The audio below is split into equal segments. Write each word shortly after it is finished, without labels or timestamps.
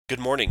Good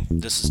morning.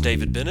 This is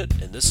David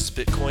Bennett, and this is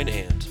Bitcoin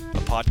And,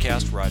 a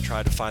podcast where I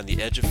try to find the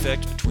edge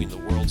effect between the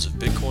worlds of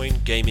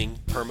Bitcoin, gaming,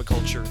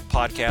 permaculture,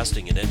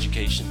 podcasting, and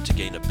education to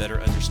gain a better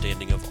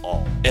understanding of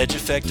all. Edge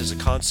effect is a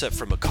concept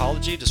from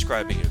ecology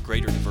describing a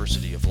greater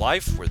diversity of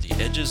life where the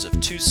edges of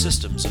two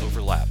systems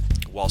overlap.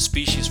 While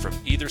species from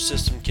either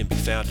system can be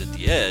found at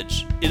the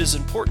edge, it is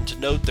important to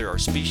note there are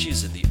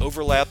species in the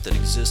overlap that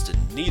exist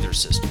in neither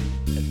system,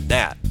 and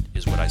that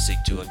is what I seek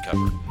to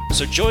uncover.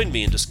 So join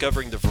me in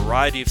discovering the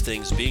variety of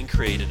things being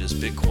created as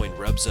Bitcoin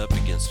rubs up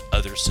against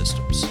other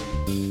systems.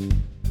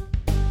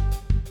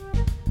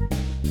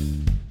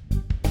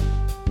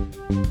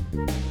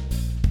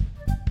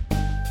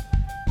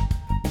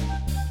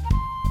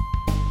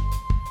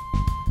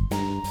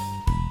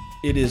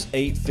 It is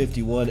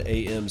 8:51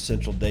 a.m.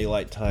 Central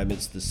Daylight Time.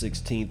 It's the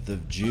 16th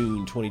of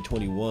June,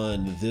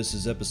 2021. This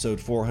is episode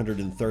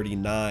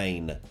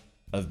 439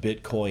 of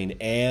Bitcoin,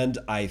 and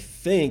I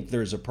think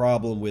there's a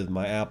problem with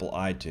my Apple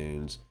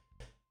iTunes.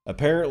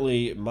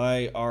 Apparently,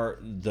 my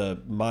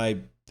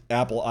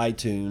Apple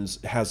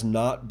iTunes has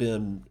not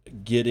been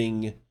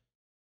getting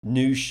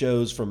new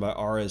shows from my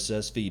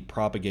RSS feed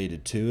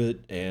propagated to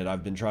it, and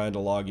I've been trying to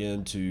log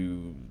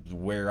into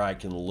where I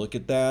can look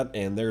at that,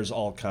 and there's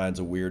all kinds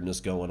of weirdness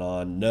going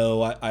on.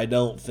 No, I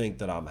don't think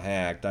that I'm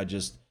hacked.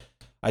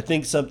 I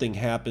think something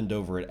happened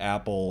over at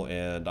Apple,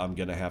 and I'm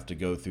going to have to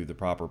go through the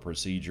proper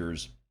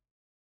procedures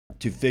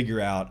to figure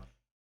out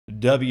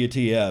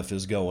WTF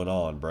is going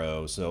on,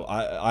 bro. So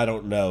I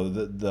don't know.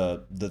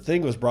 The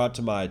thing was brought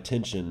to my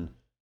attention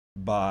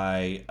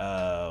by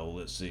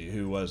let's see,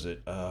 who was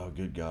it? Oh,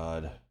 good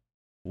God.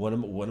 One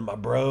of my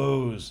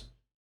bros.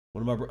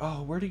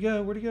 Oh, where'd he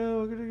go?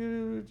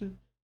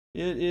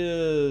 It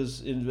is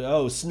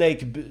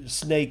Snake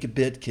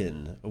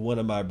Bitkin, one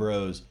of my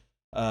bros.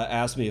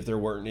 Asked me if there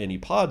weren't any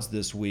pods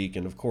this week,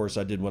 and of course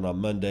I did one on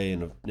Monday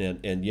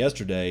and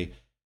yesterday.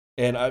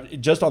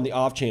 And just on the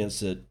off chance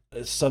that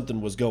something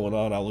was going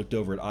on, I looked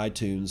over at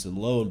iTunes, and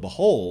lo and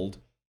behold,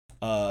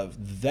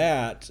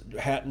 that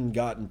hadn't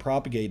gotten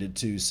propagated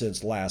to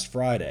since last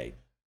Friday.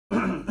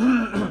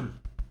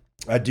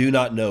 I do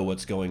not know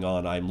what's going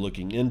on. I'm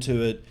looking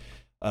into it.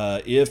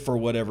 If for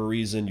whatever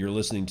reason you're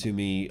listening to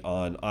me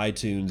on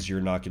iTunes,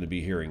 you're not going to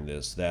be hearing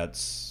this.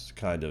 That's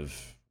kind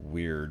of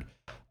weird.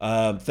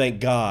 Thank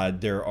God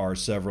there are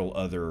several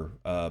other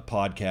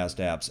podcast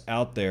apps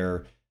out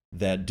there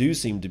that do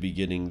seem to be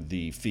getting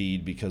the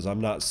feed, because I'm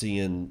not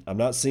seeing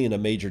a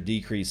major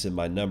decrease in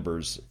my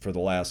numbers for the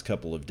last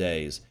couple of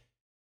days.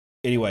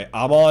 Anyway,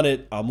 I'm on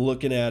it. I'm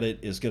looking at it.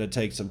 It's going to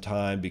take some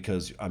time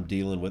because I'm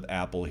dealing with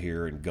Apple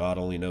here, and God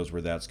only knows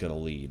where that's going to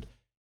lead.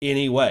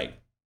 Anyway,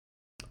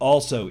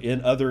 also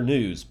in other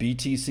news,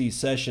 BTC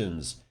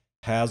Sessions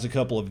has a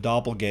couple of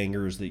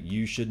doppelgangers that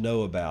you should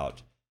know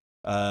about.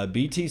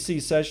 BTC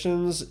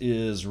Sessions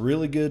is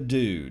really good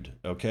dude.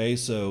 Okay,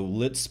 so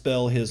let's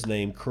spell his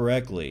name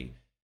correctly.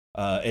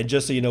 And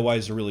just so you know why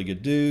he's a really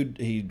good dude,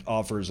 he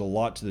offers a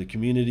lot to the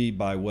community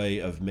by way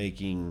of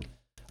making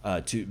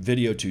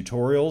video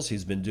tutorials.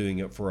 He's been doing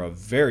it for a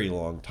very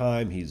long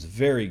time. He's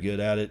very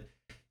good at it.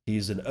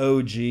 He's an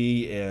OG,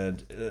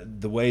 and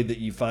the way that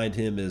you find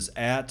him is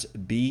at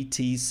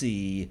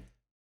BTC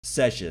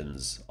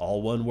Sessions,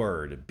 all one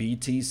word,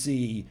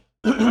 BTC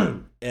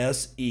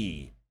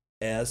SESSIONS.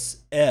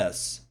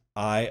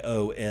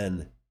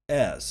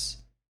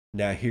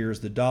 Now here's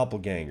the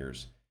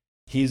doppelgangers.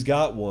 He's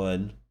got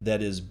one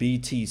that is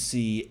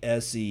BTC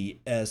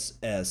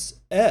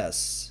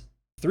SESSS,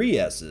 three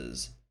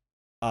S's,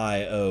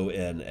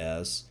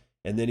 IONS,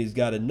 and then he's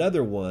got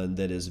another one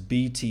that is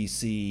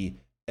BTC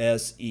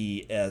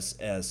SESSION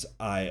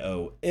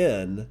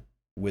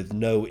with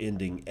no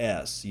ending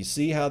S. You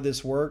see how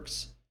this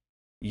works?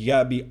 You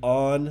gotta be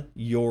on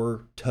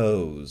your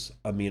toes.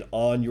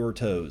 On your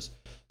toes.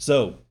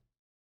 So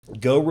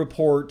go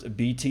report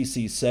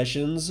BTC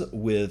Sessions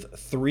with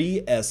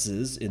three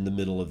S's in the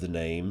middle of the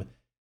name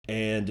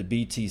and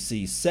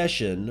BTC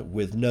Session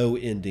with no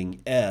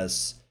ending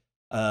S,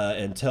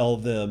 and tell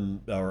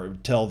them, or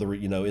tell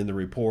in the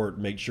report,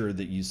 make sure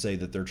that you say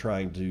that they're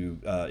trying to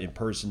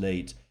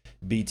impersonate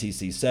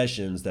BTC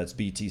Sessions. That's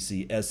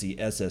BTC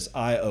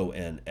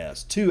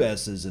SESSIONS. Two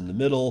S's in the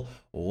middle,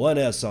 one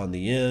S on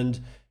the end.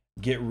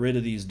 Get rid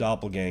of these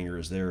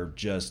doppelgangers. They're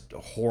just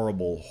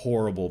horrible,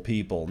 horrible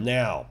people.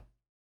 Now,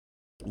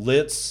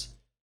 let's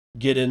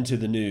get into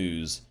the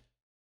news.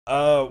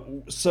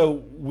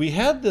 So we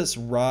had this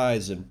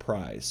rise in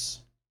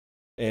price,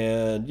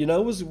 and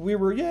we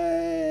were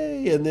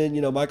yay, and then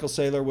Michael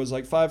Saylor was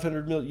like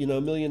 $500 million,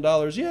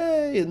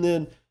 yay, and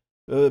then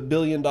 $1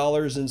 billion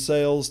in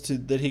sales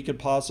that he could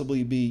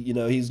possibly be.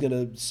 He's going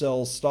to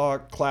sell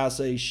stock Class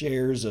A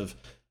shares of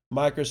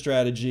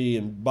MicroStrategy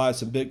and buy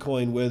some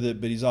Bitcoin with it,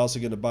 but he's also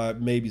going to buy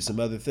maybe some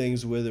other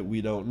things with it.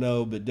 We don't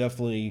know, but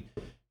definitely,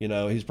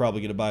 he's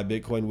probably going to buy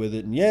Bitcoin with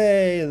it, and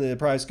yay, and the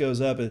price goes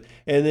up, and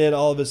then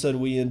all of a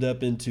sudden we end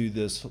up into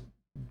this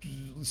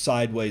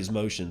sideways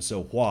motion.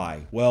 So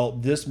why? Well,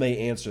 this may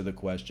answer the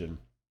question.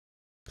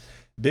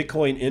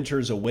 Bitcoin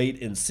enters a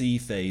wait and see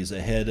phase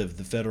ahead of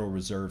the Federal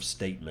Reserve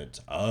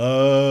statement.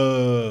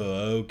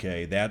 Oh,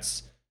 okay.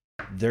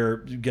 They're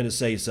going to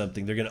say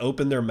something. They're going to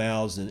open their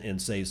mouths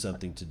and say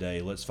something today.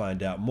 Let's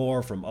find out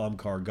more from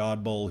Omkar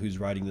Godbol, who's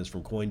writing this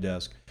from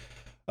CoinDesk.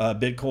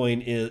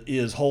 Bitcoin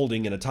is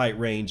holding in a tight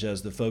range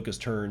as the focus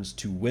turns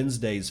to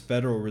Wednesday's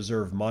Federal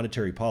Reserve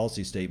monetary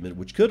policy statement,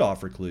 which could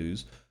offer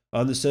clues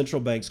on the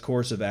central bank's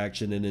course of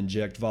action and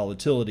inject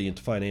volatility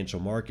into financial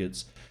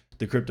markets.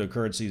 The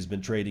cryptocurrency has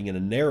been trading in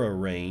a narrow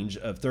range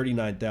of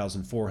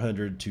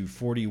 39,400 to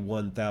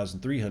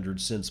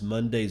 41,300 since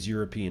Monday's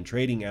European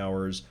trading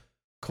hours,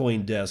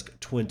 CoinDesk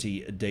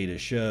 20 data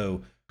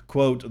show.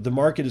 Quote, the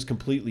market is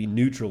completely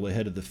neutral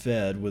ahead of the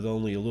Fed, with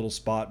only a little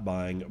spot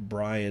buying.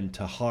 Brian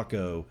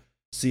Tahako,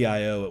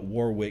 CIO at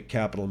Warwick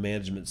Capital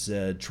Management,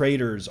 said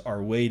traders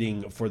are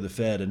waiting for the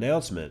Fed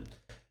announcement.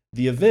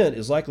 The event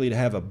is likely to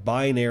have a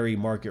binary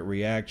market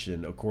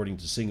reaction, according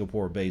to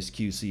Singapore-based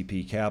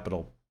QCP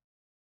Capital.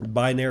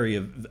 Binary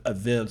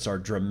events are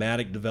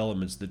dramatic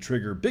developments that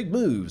trigger big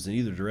moves in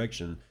either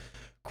direction.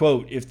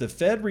 Quote, if the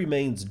Fed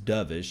remains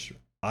dovish,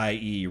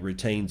 i.e.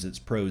 retains its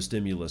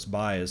pro-stimulus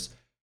bias,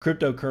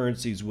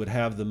 cryptocurrencies would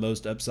have the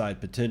most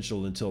upside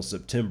potential until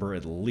September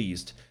at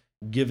least,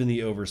 given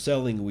the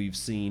overselling we've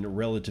seen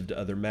relative to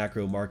other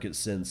macro markets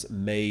since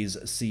May's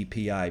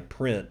CPI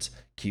print,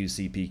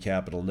 QCP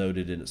Capital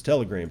noted in its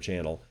Telegram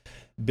channel.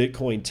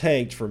 Bitcoin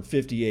tanked from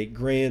 58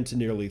 grand to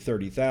nearly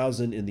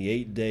 30,000 in the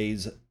 8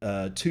 days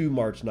to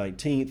March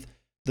 19th.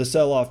 The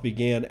sell-off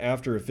began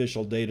after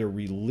official data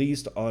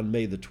released on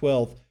May the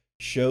 12th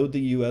showed the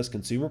U.S.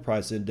 Consumer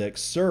Price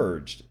Index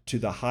surged to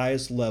the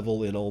highest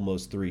level in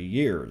almost 3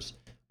 years.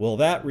 Well,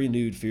 that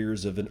renewed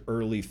fears of an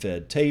early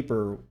Fed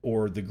taper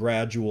or the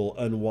gradual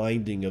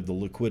unwinding of the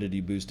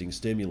liquidity-boosting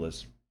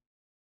stimulus.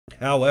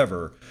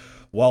 However,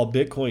 while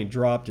Bitcoin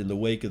dropped in the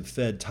wake of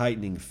Fed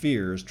tightening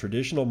fears,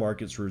 traditional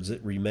markets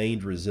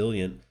remained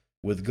resilient,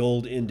 with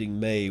gold ending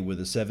May with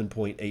a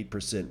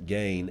 7.8%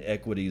 gain.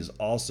 Equities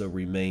also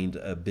remained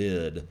a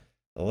bid.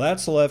 Well,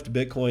 that's left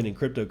Bitcoin and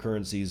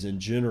cryptocurrencies in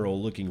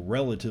general looking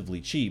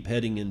relatively cheap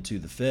heading into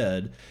the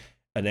Fed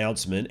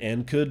announcement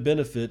and could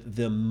benefit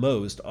them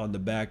most on the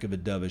back of a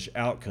dovish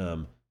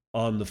outcome.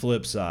 On the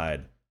flip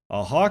side,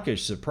 a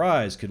hawkish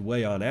surprise could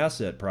weigh on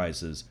asset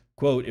prices.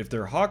 Quote, if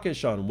they're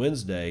hawkish on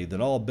Wednesday,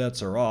 then all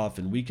bets are off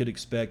and we could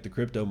expect the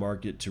crypto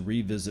market to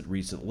revisit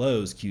recent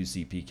lows,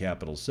 QCP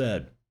Capital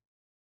said.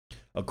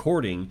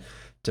 According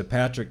to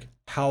Patrick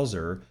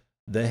Hauser,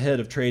 the head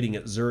of trading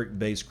at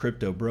Zurich-based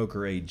crypto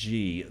broker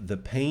AG, the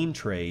pain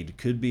trade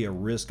could be a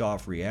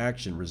risk-off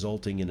reaction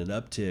resulting in an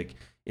uptick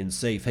in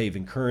safe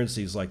haven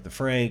currencies like the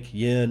franc,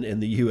 yen,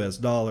 and the US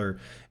dollar,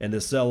 and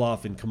a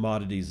sell-off in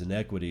commodities and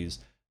equities.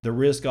 The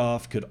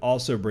risk-off could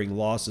also bring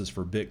losses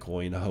for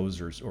Bitcoin,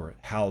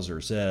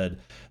 Hauser said.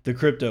 The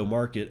crypto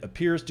market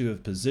appears to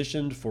have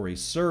positioned for a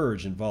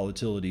surge in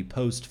volatility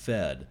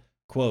post-Fed.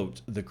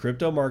 Quote, the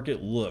crypto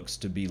market looks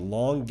to be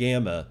long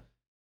gamma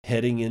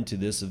heading into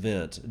this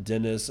event.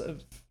 Denis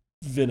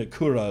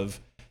Vinokurov,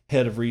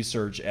 head of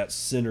research at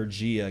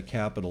Synergia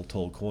Capital,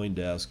 told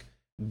CoinDesk.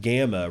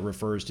 Gamma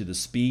refers to the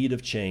speed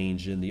of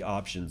change in the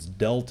options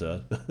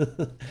delta,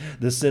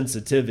 the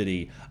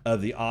sensitivity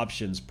of the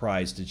options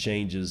price to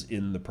changes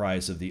in the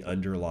price of the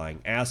underlying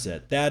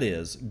asset. That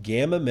is,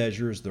 gamma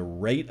measures the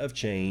rate of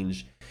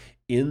change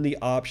in the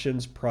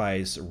options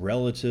price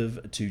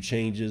relative to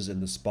changes in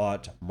the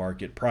spot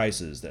market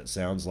prices. That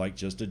sounds like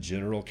just a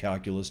general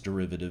calculus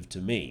derivative to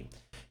me.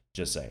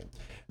 Just saying.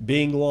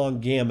 Being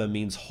long gamma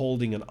means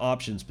holding an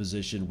options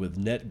position with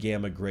net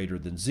gamma greater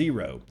than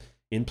zero.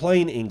 In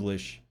plain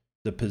English,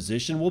 the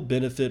position will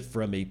benefit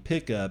from a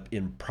pickup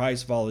in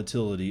price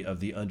volatility of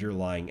the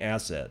underlying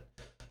asset.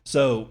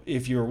 So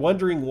if you're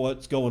wondering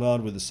what's going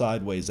on with the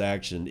sideways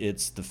action,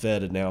 it's the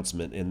Fed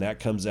announcement, and that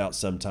comes out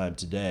sometime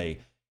today.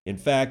 In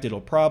fact, it'll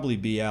probably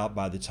be out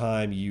by the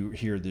time you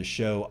hear this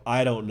show.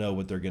 I don't know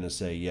what they're going to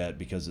say yet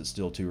because it's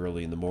still too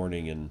early in the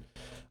morning, and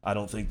I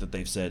don't think that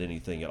they've said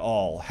anything at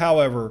all.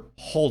 However,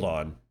 hold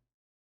on.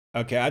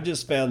 Okay, I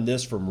just found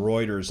this from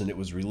Reuters, and it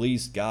was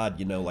released,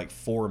 like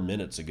 4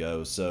 minutes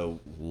ago,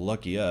 so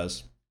lucky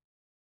us.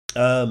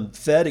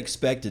 Fed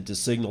expected to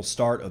signal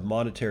start of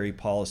monetary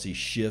policy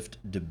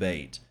shift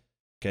debate.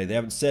 Okay, they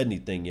haven't said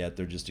anything yet,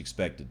 they're just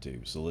expected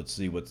to. So let's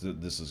see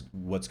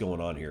what's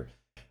going on here.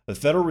 The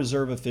Federal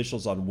Reserve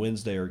officials on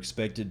Wednesday are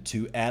expected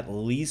to at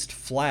least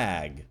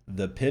flag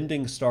the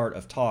pending start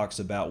of talks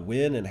about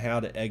when and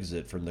how to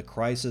exit from the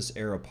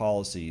crisis-era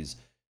policies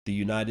the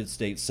United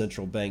States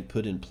Central Bank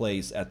put in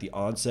place at the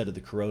onset of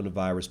the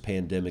coronavirus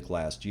pandemic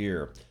last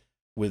year.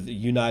 With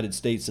United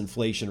States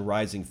inflation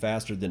rising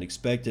faster than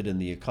expected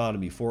and the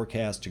economy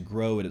forecast to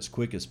grow at its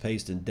quickest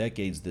pace in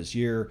decades this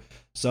year,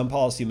 some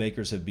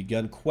policymakers have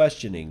begun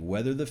questioning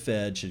whether the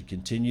Fed should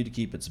continue to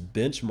keep its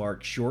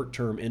benchmark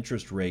short-term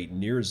interest rate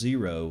near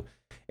zero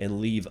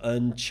and leave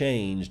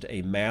unchanged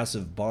a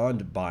massive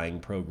bond buying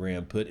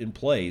program put in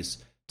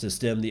place to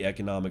stem the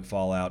economic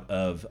fallout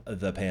of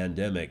the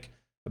pandemic.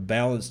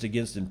 Balanced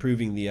against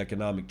improving the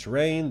economic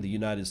terrain, the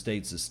United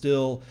States is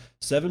still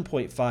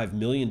 7.5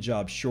 million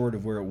jobs short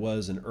of where it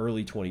was in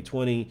early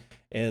 2020,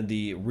 and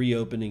the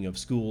reopening of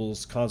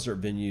schools,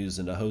 concert venues,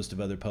 and a host of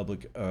other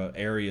public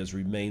areas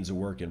remains a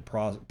work in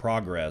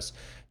progress.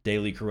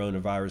 Daily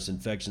coronavirus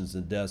infections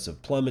and deaths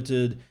have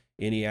plummeted.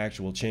 Any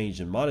actual change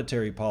in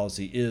monetary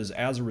policy is,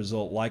 as a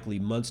result, likely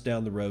months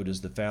down the road as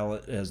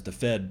the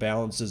Fed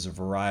balances a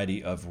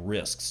variety of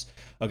risks.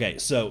 Okay,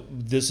 so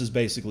this is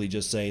basically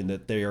just saying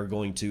that they are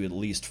going to at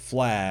least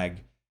flag,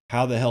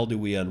 how the hell do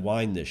we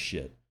unwind this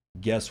shit?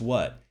 Guess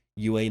what?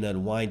 You ain't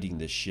unwinding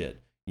this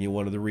shit. You know,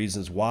 one of the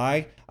reasons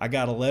why? I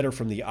got a letter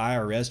from the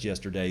IRS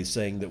yesterday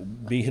saying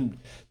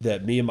that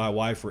me and my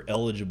wife were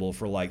eligible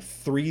for like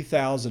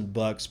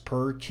 $3,000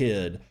 per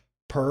kid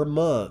per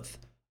month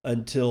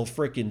until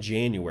frickin'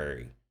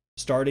 January,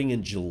 starting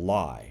in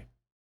July.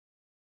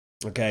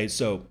 Okay,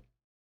 so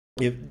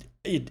if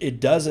it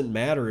doesn't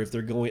matter if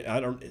they're going, I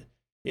don't.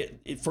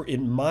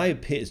 In my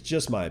opinion, it's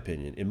just my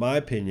opinion. In my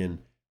opinion,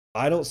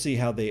 I don't see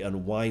how they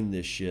unwind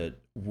this shit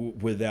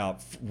with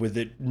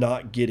it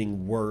not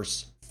getting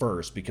worse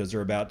first, because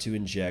they're about to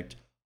inject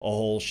a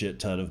whole shit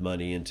ton of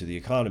money into the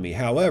economy.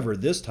 However,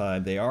 this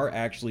time they are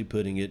actually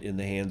putting it in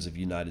the hands of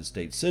United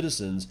States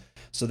citizens,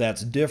 so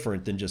that's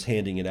different than just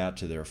handing it out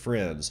to their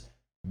friends.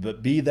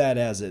 But be that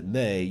as it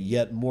may,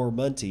 yet more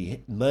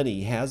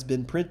money has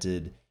been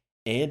printed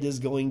and is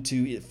going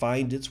to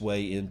find its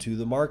way into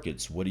the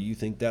markets. What do you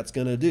think that's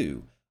going to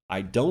do?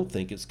 I don't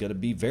think it's going to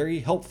be very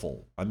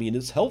helpful. I mean,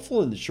 it's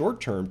helpful in the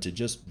short term to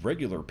just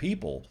regular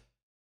people,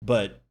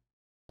 but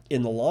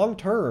in the long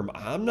term,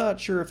 I'm not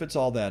sure if it's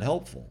all that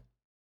helpful.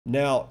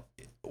 Now,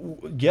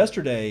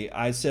 yesterday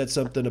I said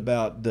something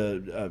about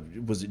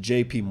was it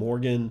J.P.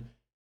 Morgan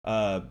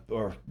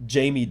or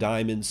Jamie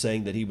Dimon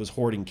saying that he was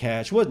hoarding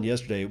cash? It wasn't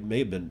yesterday. It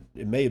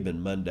may have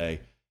been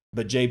Monday.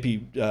 But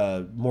J.P.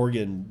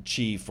 Morgan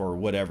chief or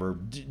whatever,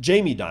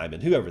 Jamie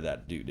Dimon, whoever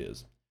that dude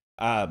is,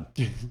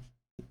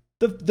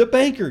 the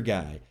banker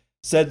guy,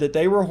 said that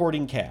they were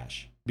hoarding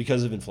cash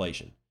because of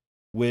inflation,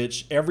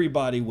 which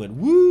everybody went,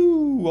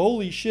 woo,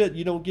 holy shit,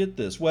 you don't get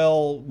this.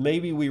 Well,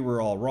 maybe we were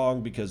all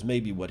wrong, because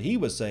maybe what he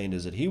was saying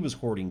is that he was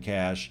hoarding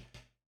cash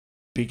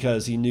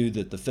because he knew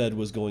that the Fed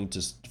was going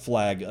to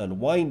flag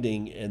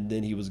unwinding, and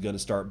then he was going to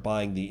start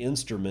buying the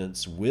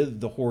instruments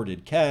with the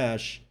hoarded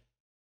cash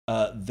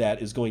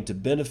that is going to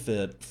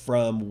benefit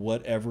from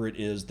whatever it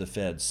is the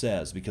Fed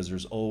says, because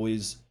there's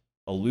always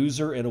a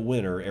loser and a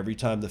winner every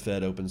time the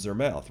Fed opens their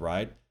mouth,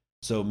 right?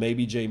 So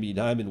maybe Jamie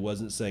Dimon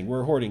wasn't saying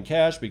we're hoarding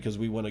cash because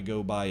we want to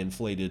go buy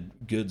inflated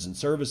goods and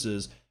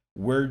services.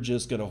 We're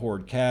just going to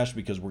hoard cash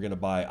because we're going to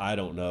buy, I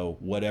don't know,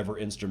 whatever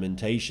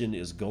instrumentation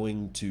is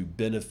going to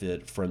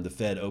benefit from the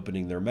Fed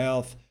opening their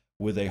mouth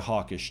with a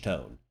hawkish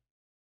tone.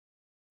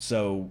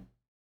 So,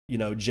 you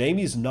know,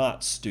 Jamie's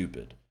not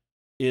stupid.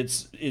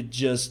 It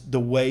just, the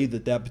way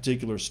that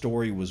particular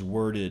story was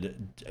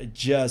worded,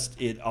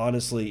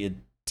 honestly, it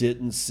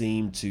didn't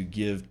seem to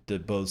give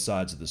both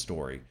sides of the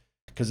story,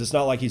 because it's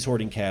not like he's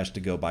hoarding cash to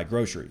go buy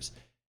groceries.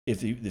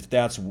 If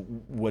that's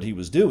what he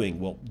was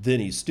doing, well, then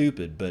he's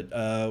stupid. But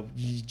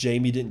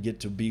Jamie didn't get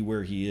to be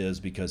where he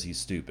is because he's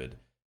stupid.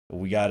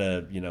 We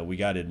gotta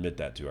admit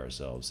that to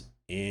ourselves.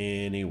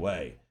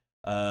 Anyway,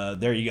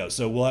 there you go.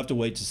 So we'll have to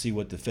wait to see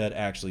what the Fed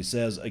actually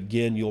says.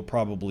 Again, you'll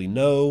probably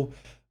know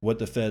what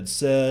the Fed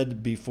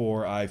said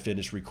before I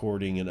finish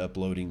recording and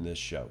uploading this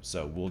show.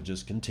 So we'll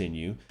just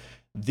continue.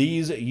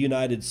 These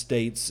United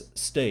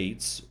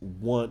states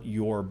want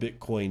your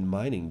Bitcoin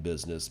mining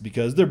business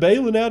because they're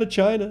bailing out of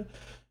China.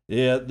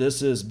 Yeah,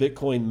 this is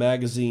Bitcoin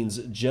Magazine's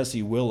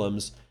Jesse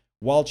Willems.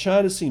 While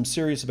China seems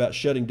serious about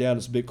shutting down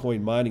its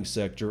Bitcoin mining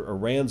sector,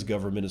 Iran's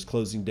government is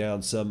closing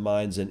down some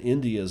mines, and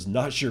India is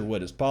not sure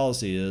what its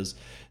policy is.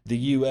 The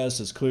U.S.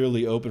 is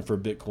clearly open for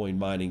Bitcoin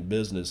mining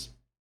business.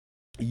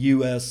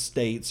 U.S.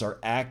 states are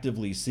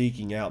actively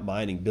seeking out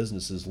mining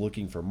businesses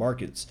looking for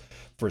markets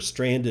for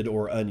stranded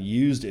or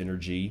unused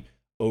energy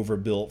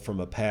overbuilt from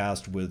a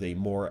past with a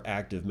more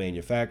active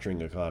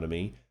manufacturing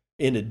economy.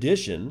 In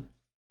addition,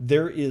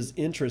 there is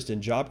interest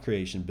in job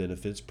creation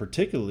benefits,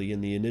 particularly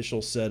in the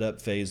initial setup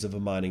phase of a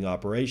mining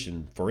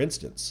operation. For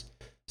instance,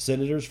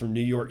 senators from New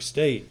York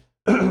State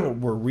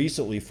were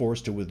recently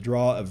forced to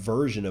withdraw a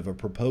version of a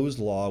proposed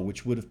law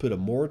which would have put a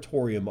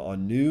moratorium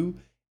on new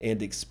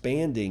and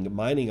expanding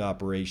mining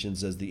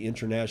operations, as the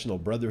International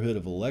Brotherhood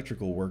of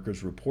Electrical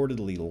Workers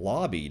reportedly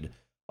lobbied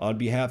on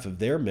behalf of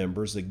their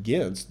members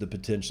against the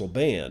potential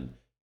ban.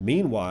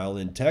 Meanwhile,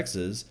 in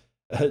Texas,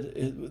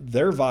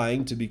 they're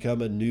vying to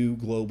become a new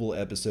global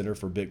epicenter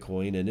for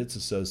Bitcoin and its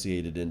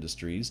associated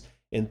industries.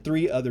 And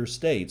 3 other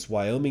states,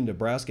 Wyoming,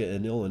 Nebraska,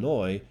 and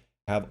Illinois,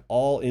 have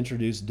all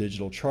introduced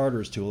digital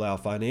charters to allow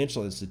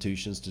financial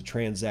institutions to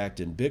transact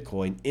in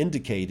Bitcoin,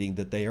 indicating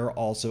that they are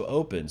also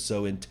open.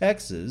 So in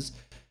Texas,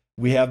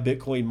 we have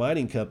Bitcoin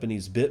mining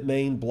companies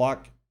Bitmain,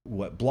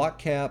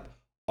 BlockCap,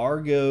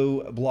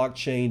 Argo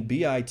Blockchain,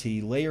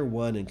 BIT, Layer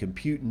 1, and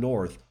Compute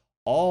North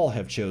all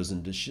have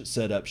chosen to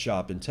set up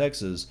shop in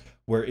Texas,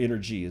 where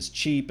energy is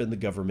cheap and the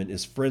government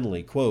is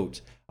friendly. Quote,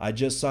 I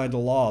just signed a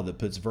law that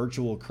puts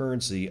virtual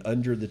currency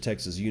under the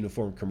Texas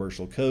Uniform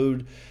Commercial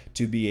Code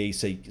to be a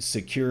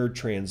secured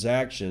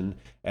transaction,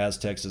 as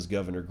Texas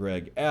Governor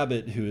Greg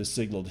Abbott, who has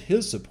signaled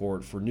his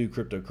support for new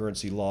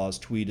cryptocurrency laws,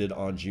 tweeted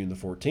on June the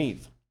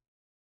 14th.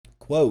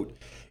 Quote,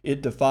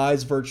 it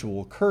defines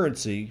virtual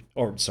currency,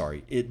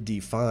 it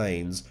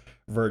defines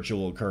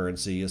virtual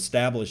currency,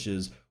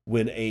 establishes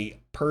when a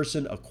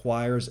person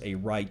acquires a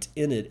right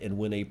in it and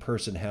when a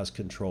person has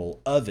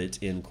control of it,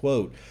 end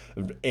quote.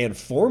 And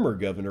former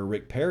Governor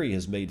Rick Perry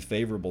has made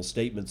favorable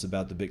statements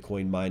about the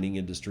Bitcoin mining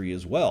industry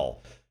as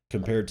well.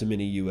 Compared to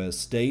many U.S.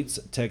 states,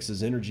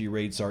 Texas energy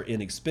rates are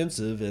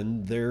inexpensive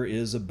and there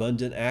is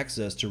abundant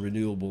access to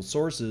renewable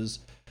sources,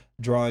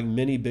 drawing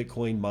many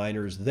Bitcoin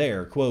miners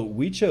there. Quote,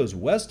 we chose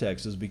West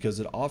Texas because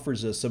it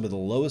offers us some of the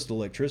lowest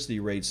electricity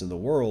rates in the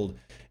world,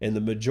 and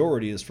the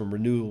majority is from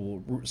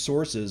renewable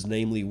sources,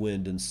 namely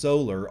wind and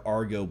solar,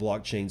 Argo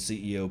blockchain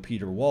CEO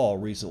Peter Wall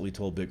recently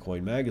told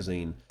Bitcoin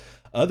Magazine.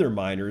 Other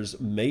miners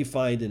may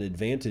find an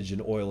advantage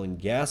in oil and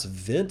gas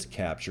vent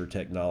capture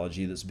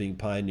technology that's being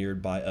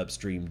pioneered by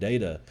Upstream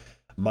Data.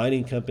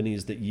 Mining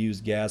companies that use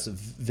gas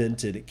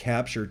vented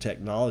capture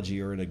technology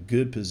are in a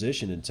good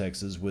position in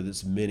Texas with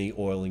its many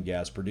oil and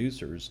gas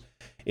producers.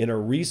 In a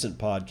recent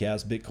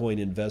podcast, Bitcoin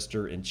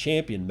investor and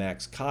champion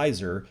Max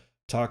Keiser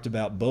talked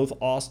about both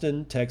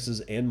Austin,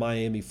 Texas, and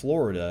Miami,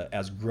 Florida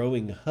as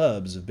growing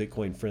hubs of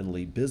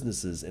Bitcoin-friendly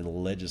businesses and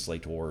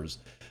legislators.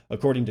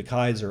 According to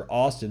Keiser,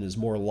 Austin is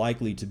more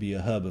likely to be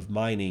a hub of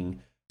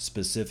mining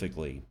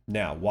specifically.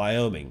 Now,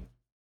 Wyoming.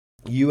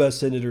 U.S.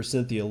 Senator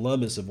Cynthia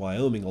Lummis of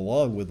Wyoming,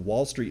 along with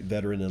Wall Street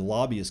veteran and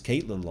lobbyist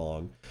Caitlin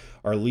Long,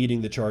 are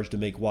leading the charge to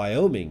make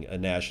Wyoming a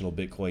national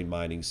Bitcoin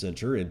mining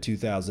center. In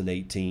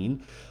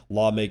 2018,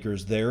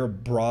 lawmakers there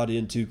brought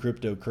into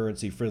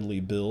cryptocurrency-friendly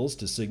bills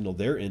to signal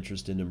their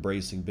interest in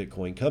embracing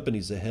Bitcoin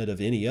companies ahead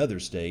of any other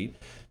state.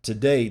 To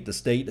date, the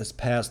state has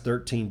passed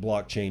 13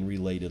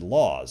 blockchain-related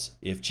laws.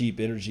 If cheap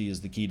energy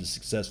is the key to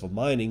successful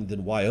mining,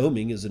 then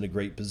Wyoming is in a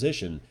great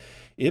position.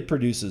 It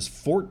produces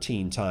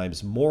 14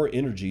 times more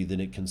energy than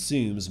it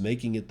consumes,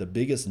 making it the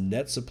biggest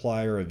net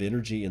supplier of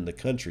energy in the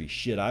country.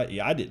 Shit,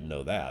 I didn't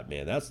know that,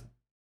 man.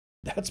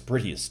 That's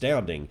pretty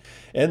astounding.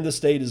 And the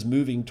state is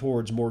moving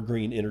towards more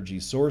green energy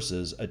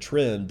sources, a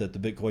trend that the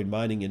Bitcoin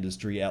mining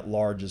industry at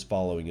large is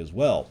following as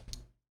well.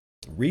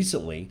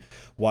 Recently,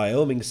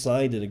 Wyoming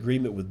signed an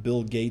agreement with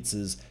Bill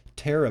Gates's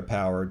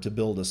TerraPower to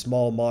build a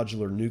small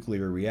modular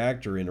nuclear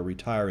reactor in a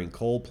retiring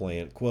coal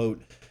plant.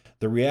 Quote,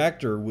 the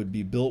reactor would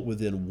be built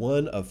within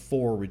one of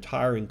 4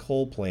 retiring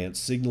coal plants,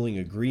 signaling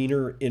a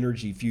greener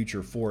energy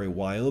future for a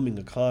Wyoming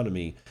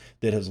economy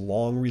that has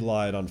long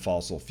relied on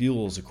fossil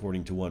fuels,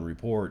 according to one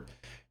report.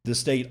 The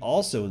state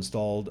also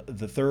installed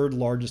the 3rd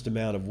largest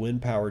amount of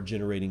wind power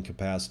generating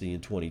capacity in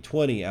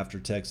 2020 after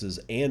Texas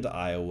and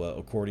Iowa,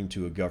 according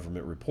to a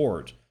government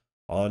report.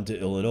 On to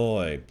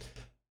Illinois.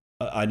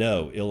 I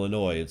know,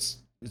 Illinois,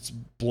 it's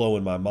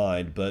blowing my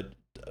mind, but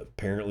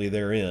apparently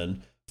they're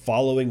in.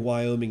 Following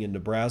Wyoming and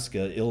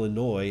Nebraska,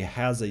 Illinois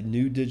has a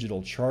new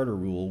digital charter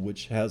rule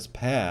which has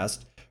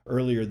passed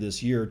earlier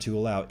this year to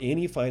allow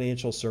any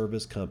financial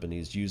service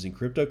companies using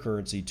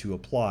cryptocurrency to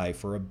apply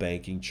for a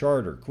banking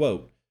charter.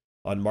 Quote,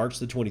 on March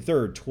the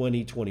 23rd,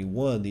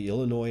 2021, the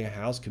Illinois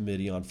House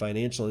Committee on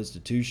Financial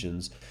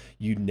Institutions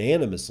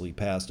unanimously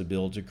passed a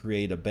bill to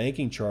create a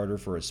banking charter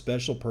for a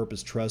special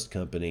purpose trust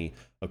company,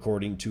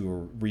 according to a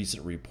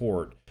recent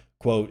report.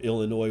 Quote,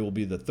 Illinois will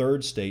be the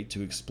 3rd state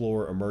to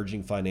explore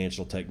emerging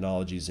financial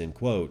technologies, end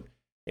quote.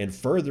 And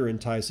further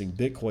enticing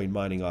Bitcoin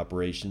mining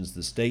operations,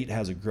 the state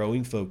has a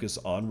growing focus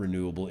on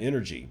renewable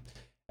energy.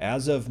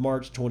 As of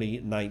March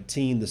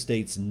 2019, the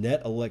state's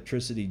net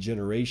electricity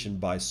generation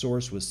by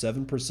source was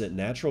 7%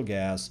 natural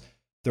gas,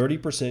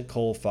 30%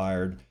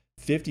 coal-fired,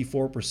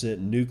 54%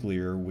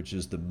 nuclear, which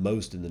is the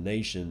most in the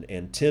nation,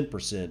 and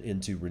 10%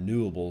 into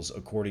renewables,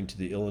 according to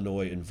the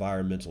Illinois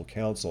Environmental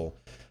Council.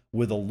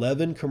 With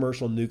 11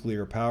 commercial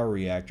nuclear power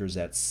reactors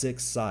at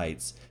 6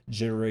 sites,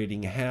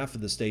 generating half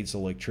of the state's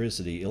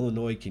electricity,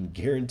 Illinois can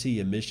guarantee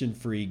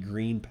emission-free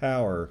green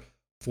power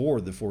for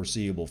the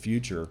foreseeable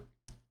future.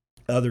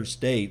 Other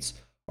states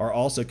are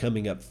also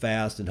coming up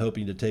fast and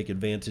hoping to take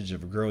advantage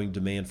of a growing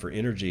demand for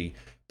energy,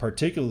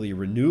 particularly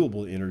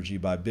renewable energy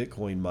by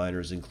Bitcoin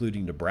miners,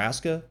 including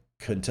Nebraska,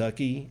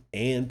 Kentucky,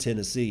 and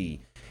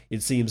Tennessee.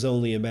 It seems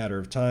only a matter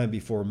of time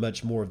before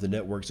much more of the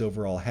network's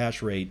overall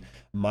hash rate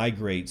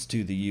migrates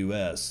to the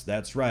U.S.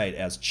 That's right.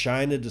 As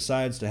China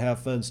decides to have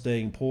fun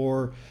staying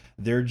poor,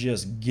 they're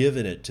just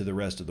giving it to the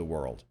rest of the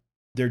world.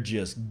 They're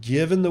just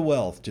giving the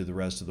wealth to the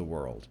rest of the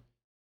world.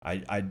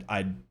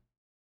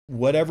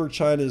 Whatever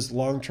China's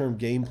long-term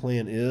game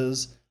plan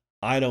is,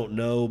 I don't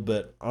know,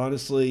 but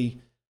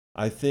honestly,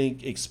 I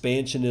think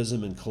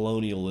expansionism and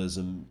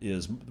colonialism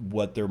is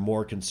what they're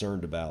more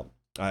concerned about.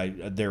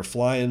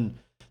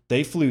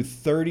 They flew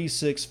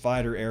 36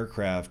 fighter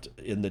aircraft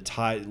in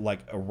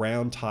the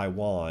around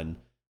Taiwan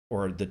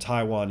or the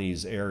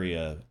Taiwanese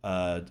area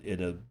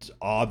in an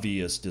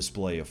obvious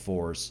display of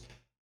force.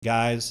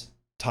 Guys,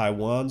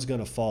 Taiwan's going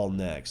to fall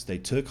next. They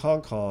took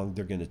Hong Kong,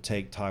 they're going to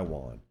take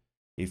Taiwan.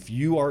 If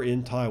you are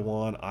in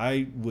Taiwan,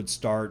 I would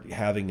start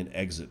having an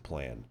exit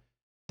plan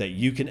that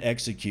you can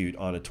execute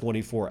on a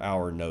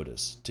 24-hour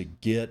notice to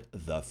get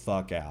the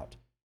fuck out.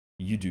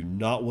 You do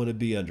not want to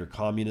be under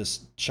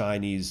communist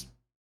Chinese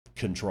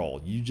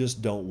control. You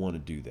just don't want to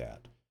do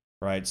that,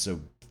 right? So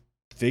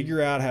figure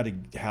out how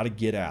to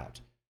get out.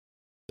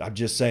 I'm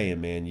just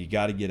saying, man, you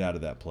got to get out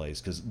of that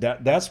place, because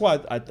that's why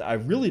I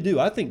really do.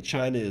 I think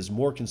China is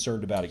more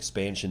concerned about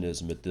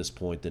expansionism at this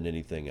point than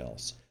anything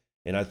else,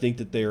 and I think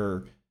that they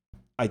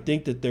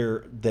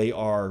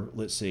are,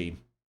 let's see,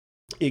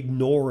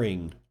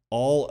 ignoring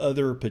all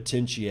other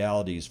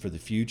potentialities for the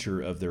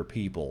future of their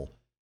people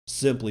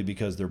simply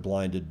because they're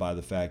blinded by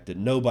the fact that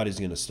nobody's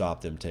going to stop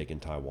them taking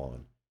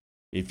Taiwan.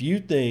 If you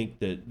think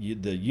that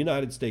the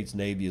United States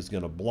Navy is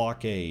going to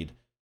blockade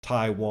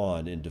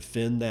Taiwan and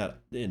defend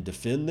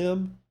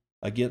them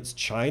against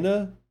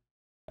China,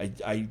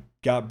 I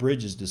got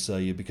bridges to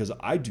sell you, because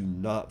I do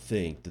not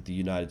think that the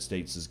United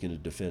States is going to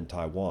defend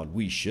Taiwan.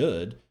 We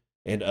should,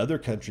 and other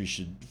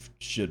countries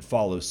should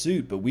follow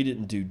suit, but we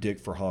didn't do dick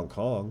for Hong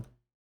Kong.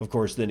 Of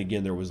course, then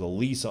again, there was a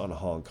lease on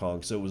Hong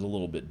Kong, so it was a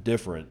little bit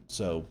different.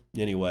 So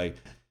anyway,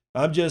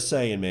 I'm just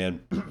saying,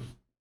 man,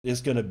 it's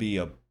gonna be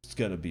a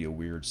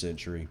weird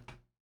century.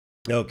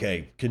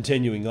 Okay,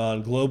 continuing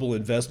on, global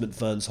investment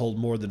funds hold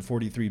more than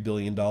 $43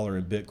 billion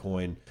in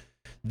Bitcoin.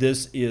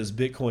 This is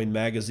Bitcoin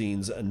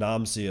Magazine's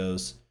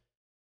Namcios.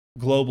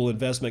 Global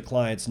investment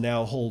clients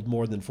now hold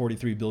more than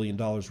 $43 billion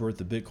worth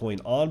of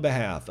Bitcoin on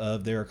behalf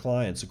of their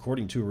clients,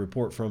 according to a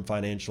report from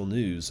Financial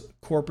News.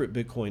 Corporate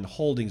Bitcoin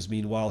holdings,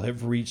 meanwhile,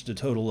 have reached a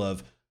total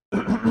of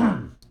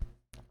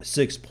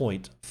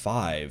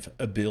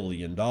 $6.5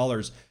 billion.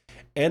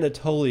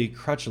 Anatoly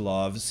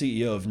Krachalov,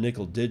 CEO of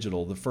Nickel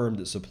Digital, the firm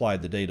that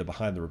supplied the data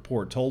behind the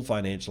report, told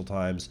Financial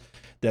Times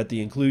that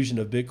the inclusion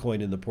of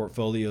Bitcoin in the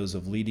portfolios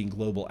of leading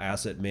global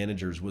asset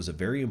managers was a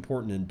very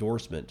important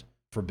endorsement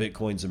for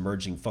Bitcoin's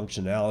emerging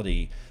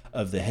functionality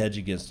of the hedge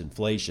against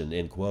inflation,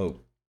 end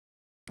quote.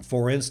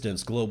 For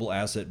instance, global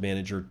asset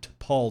manager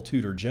Paul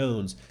Tudor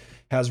Jones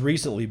has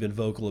recently been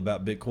vocal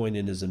about Bitcoin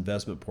in his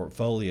investment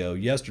portfolio.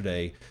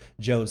 Yesterday,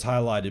 Jones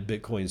highlighted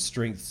Bitcoin's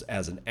strengths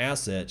as an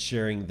asset,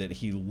 sharing that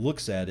he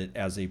looks at it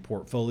as a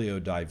portfolio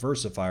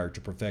diversifier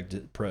to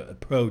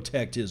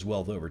protect his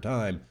wealth over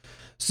time.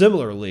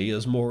 Similarly,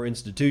 as more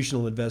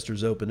institutional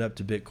investors open up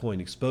to Bitcoin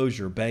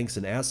exposure, banks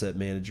and asset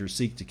managers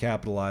seek to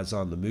capitalize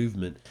on the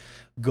movement.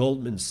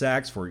 Goldman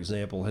Sachs, for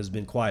example, has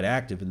been quite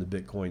active in the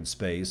Bitcoin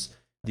space.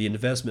 The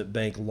investment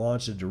bank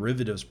launched a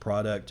derivatives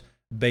product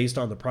based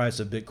on the price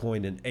of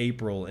Bitcoin in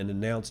April and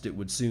announced it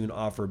would soon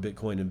offer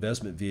Bitcoin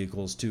investment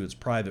vehicles to its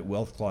private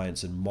wealth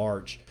clients in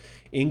March.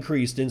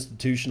 Increased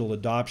institutional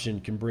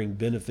adoption can bring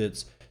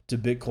benefits to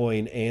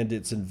Bitcoin and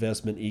its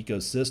investment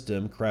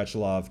ecosystem,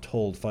 Krachalov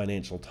told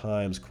Financial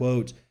Times,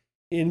 quote,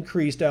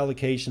 increased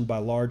allocation by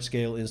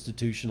large-scale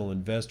institutional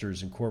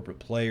investors and corporate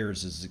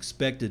players is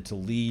expected to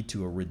lead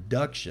to a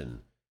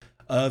reduction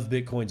of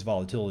Bitcoin's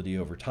volatility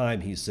over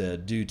time, he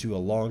said, due to a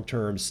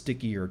long-term,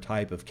 stickier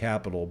type of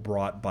capital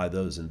brought by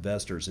those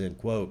investors, end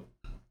quote.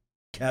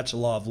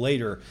 Krachalov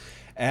later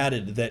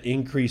added that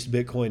increased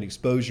Bitcoin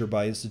exposure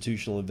by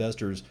institutional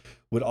investors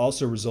would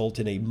also result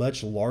in a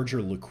much larger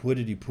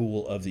liquidity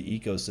pool of the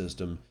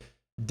ecosystem.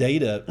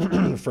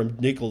 Data from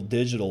Nickel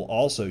Digital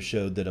also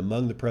showed that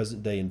among the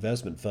present-day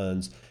investment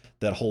funds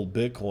that hold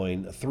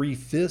Bitcoin,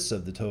 3/5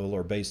 of the total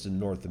are based in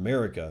North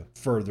America.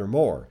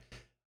 Furthermore,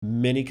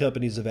 many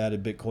companies have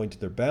added Bitcoin to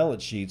their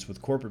balance sheets,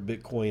 with corporate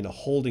Bitcoin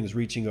holdings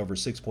reaching over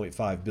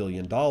 $6.5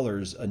 billion,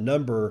 a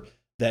number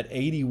that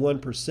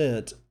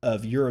 81%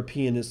 of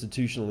European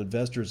institutional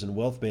investors and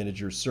wealth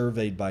managers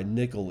surveyed by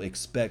Nickel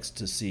expects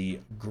to see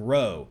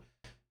grow.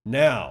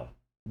 Now,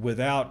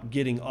 without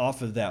getting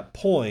off of that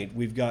point,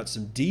 we've got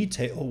some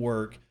detail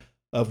work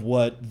of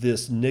what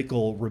this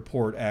Nickel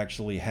report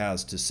actually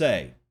has to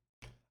say.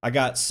 I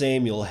got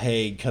Samuel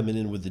Hague coming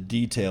in with the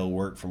detail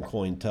work from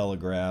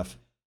Cointelegraph.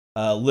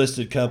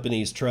 Listed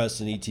companies, trusts,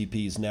 and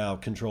ETPs now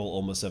control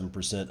almost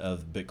 7%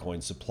 of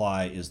Bitcoin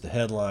supply is the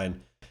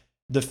headline.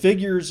 The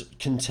figures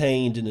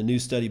contained in a new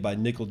study by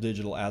Nickel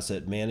Digital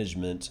Asset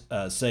Management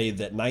say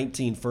that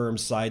 19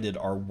 firms cited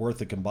are worth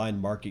a combined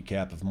market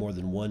cap of more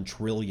than $1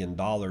 trillion,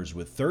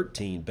 with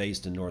 13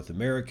 based in North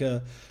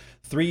America,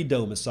 3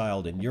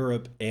 domiciled in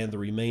Europe, and the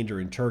remainder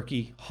in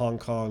Turkey, Hong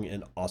Kong,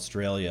 and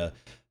Australia.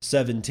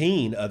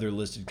 17 other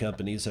listed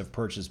companies have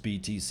purchased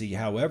BTC.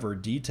 However,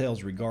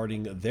 details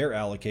regarding their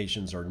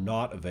allocations are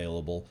not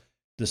available.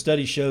 The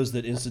study shows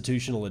that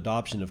institutional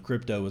adoption of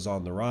crypto is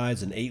on the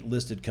rise, and 8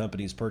 listed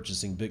companies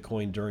purchasing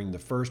Bitcoin during the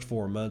first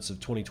 4 months of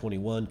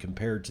 2021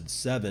 compared to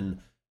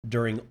 7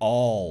 during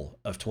all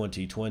of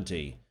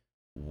 2020.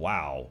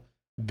 Wow.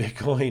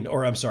 Beyond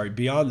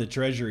the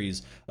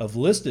treasuries of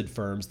listed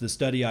firms, the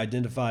study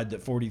identified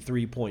that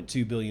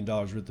 $43.2 billion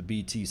worth of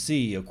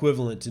BTC,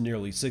 equivalent to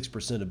nearly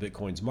 6% of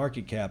Bitcoin's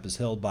market cap, is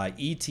held by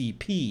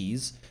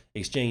ETPs,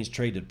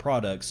 exchange-traded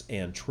products,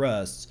 and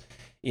trusts.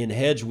 In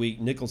Hedge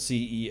Week, Nickel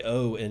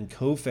CEO and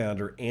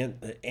co-founder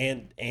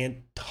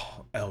Anatoly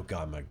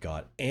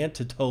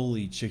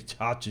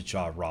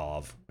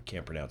Chachacharov, I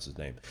can't pronounce his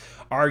name,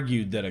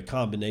 argued that a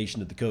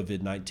combination of the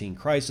COVID-19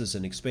 crisis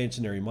and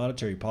expansionary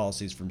monetary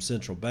policies from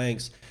central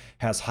banks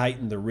has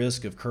heightened the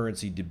risk of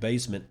currency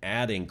debasement,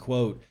 adding,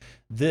 quote,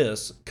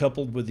 this,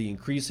 coupled with the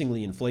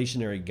increasingly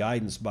inflationary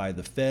guidance by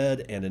the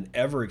Fed and an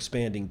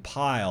ever-expanding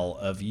pile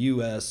of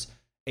U.S.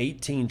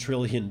 $18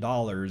 trillion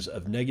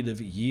of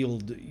negative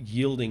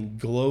yielding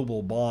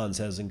global bonds,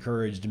 has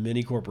encouraged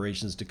many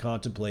corporations to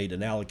contemplate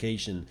an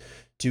allocation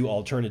to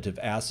alternative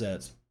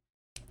assets.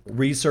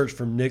 Research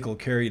from Nickel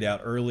carried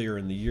out earlier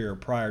in the year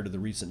prior to the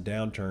recent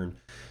downturn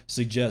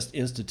suggests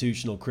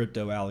institutional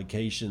crypto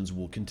allocations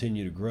will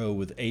continue to grow,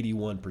 with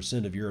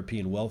 81% of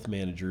European wealth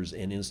managers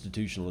and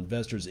institutional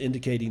investors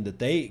indicating that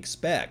they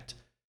expect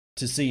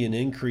to see an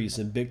increase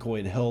in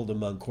Bitcoin held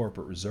among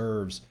corporate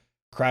reserves.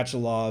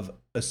 Krachalov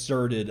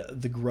asserted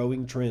the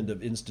growing trend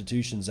of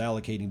institutions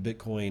allocating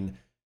Bitcoin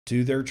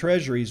to their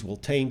treasuries will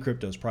tame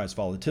crypto's price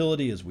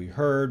volatility, as we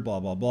heard, blah,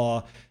 blah,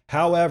 blah.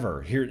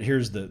 However,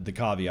 here's the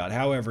caveat.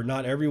 However,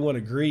 not everyone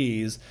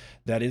agrees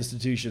that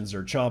institutions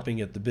are chomping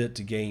at the bit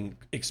to gain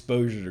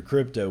exposure to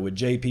crypto, with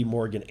JP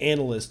Morgan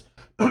analyst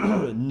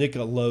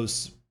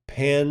Nicholas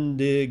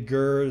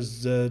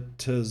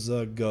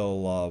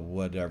Pandigurzagola,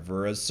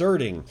 whatever,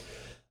 asserting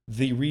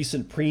the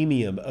recent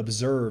premium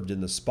observed in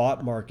the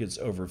spot markets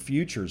over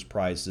futures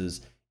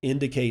prices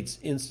indicates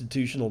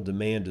institutional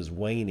demand is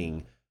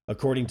waning.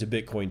 According to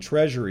Bitcoin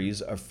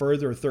treasuries, a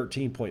further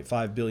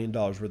 $13.5 billion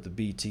worth of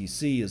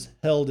BTC is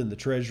held in the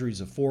treasuries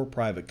of 4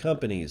 private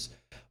companies: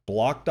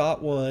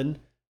 Block.one,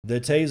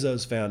 the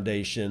Tezos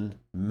Foundation,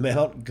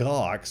 Mt.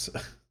 Gox,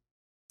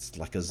 it's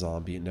like a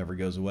zombie, it never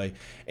goes away,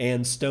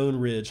 and Stone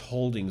Ridge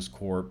Holdings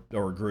Corp.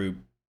 Or Group.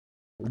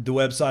 The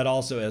website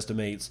also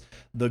estimates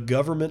the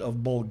government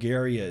of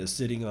Bulgaria is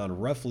sitting on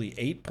roughly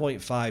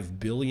 $8.5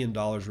 billion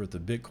worth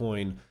of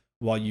Bitcoin,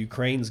 while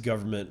Ukraine's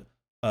government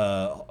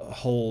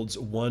holds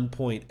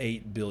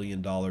 $1.8 billion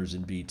in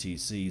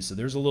BTC. So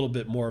there's a little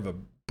bit more of a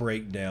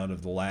breakdown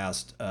of the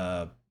last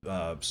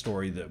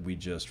story that we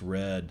just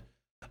read.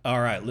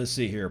 All right, let's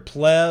see here.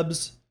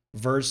 Plebs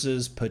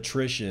versus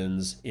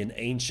patricians in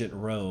ancient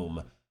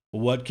Rome.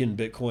 What can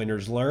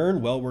Bitcoiners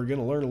learn? Well, we're going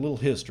to learn a little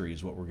history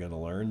is what we're going to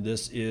learn.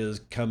 This is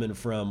coming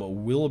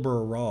from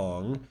Wilbur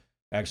Wrong.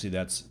 Actually,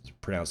 that's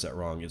pronounced that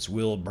wrong. It's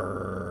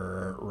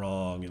Wilbur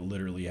Wrong. It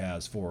literally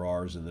has 4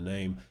 R's in the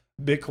name.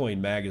 Bitcoin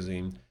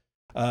Magazine.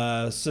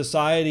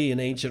 Society in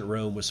ancient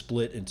Rome was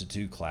split into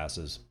 2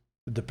 classes: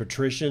 the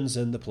patricians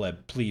and the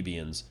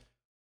plebeians,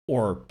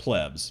 or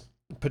plebs.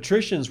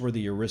 Patricians were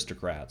the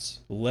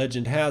aristocrats.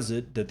 Legend has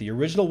it that the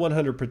original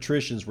 100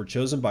 patricians were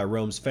chosen by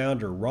Rome's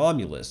founder,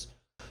 Romulus,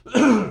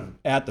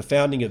 at the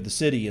founding of the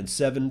city in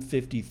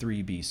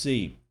 753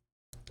 BC.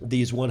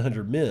 These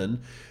 100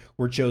 men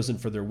were chosen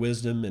for their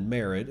wisdom and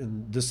merit,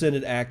 and the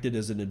Senate acted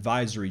as an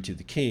advisory to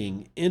the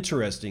king.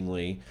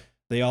 Interestingly,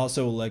 they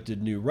also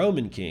elected new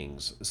Roman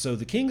kings, so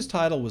the king's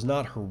title was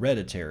not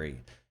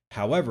hereditary.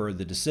 However,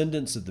 the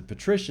descendants of the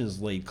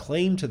patricians laid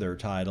claim to their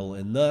title,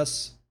 and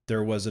thus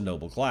there was a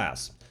noble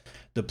class.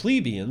 The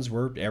plebeians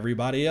were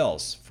everybody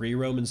else. Free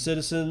Roman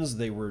citizens,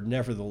 they were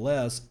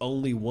nevertheless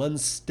only one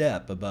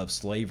step above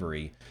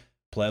slavery.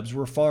 Plebs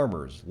were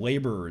farmers,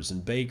 laborers,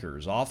 and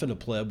bakers. Often a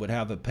pleb would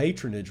have a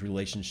patronage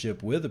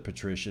relationship with a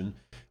patrician,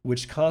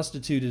 which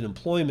constituted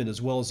employment as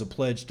well as a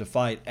pledge to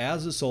fight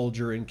as a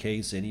soldier in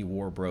case any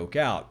war broke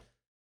out.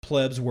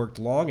 Plebs worked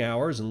long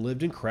hours and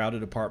lived in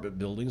crowded apartment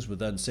buildings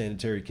with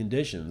unsanitary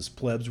conditions.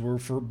 Plebs were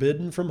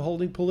forbidden from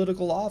holding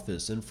political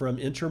office and from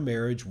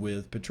intermarriage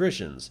with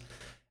patricians.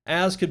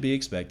 As could be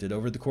expected,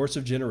 over the course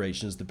of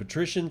generations, the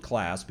patrician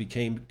class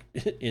became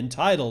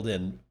entitled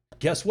and,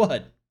 guess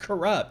what,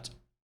 corrupt.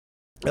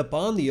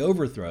 Upon the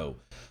overthrow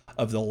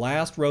of the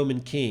last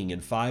Roman king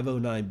in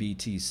 509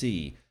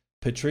 BTC,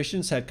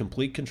 patricians had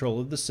complete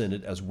control of the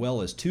Senate as well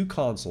as 2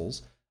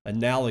 consuls,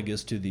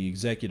 analogous to the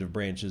executive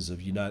branches of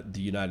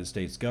the United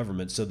States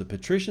government, so the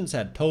patricians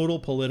had total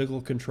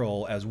political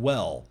control as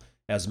well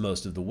as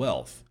most of the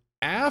wealth.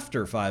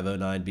 After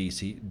 509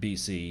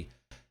 BC,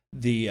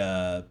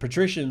 the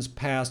patricians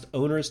passed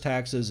onerous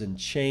taxes and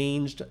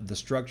changed the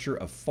structure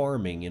of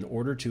farming in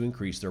order to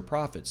increase their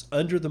profits.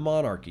 Under the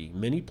monarchy,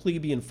 many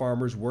plebeian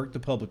farmers worked the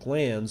public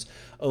lands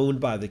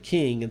owned by the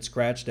king and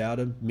scratched out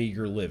a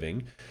meager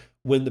living.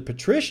 When the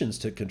patricians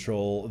took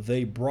control,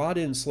 they brought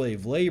in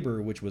slave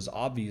labor, which was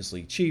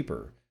obviously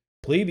cheaper.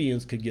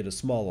 Plebeians could get a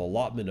small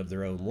allotment of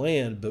their own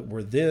land, but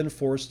were then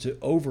forced to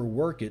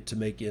overwork it to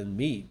make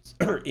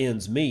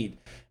ends meet,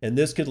 and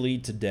this could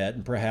lead to debt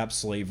and perhaps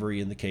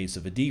slavery in the case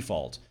of a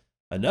default.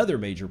 Another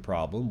major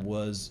problem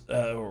was,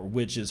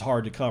 which is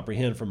hard to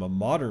comprehend from a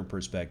modern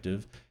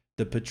perspective,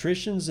 the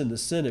patricians in the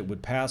Senate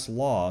would pass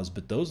laws,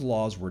 but those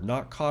laws were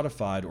not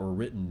codified or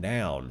written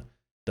down.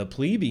 The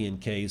plebeian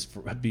case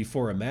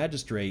before a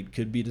magistrate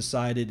could be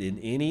decided in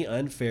any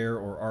unfair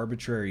or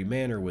arbitrary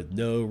manner with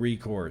no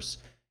recourse.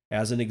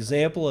 As an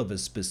example of a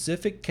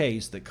specific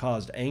case that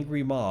caused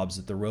angry mobs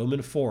at the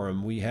Roman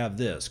Forum, we have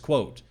this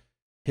quote,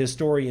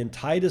 historian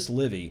Titus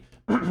Livy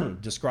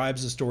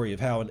describes the story of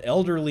how an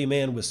elderly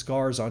man with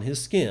scars on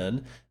his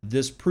skin,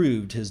 this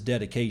proved his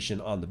dedication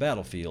on the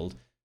battlefield,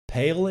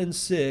 pale and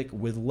sick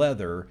with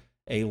leather,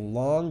 a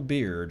long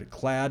beard,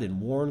 clad in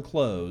worn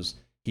clothes,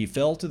 he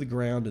fell to the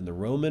ground in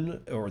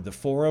the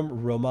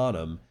Forum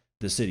Romanum,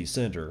 the city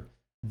center.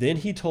 Then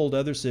he told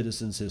other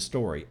citizens his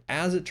story.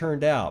 As it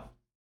turned out,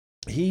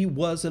 he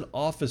was an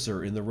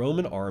officer in the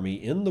Roman army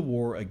in the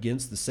war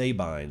against the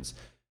Sabines.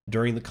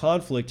 During the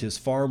conflict, his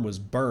farm was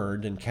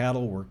burned and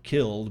cattle were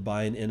killed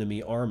by an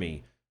enemy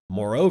army.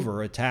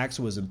 Moreover, a tax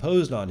was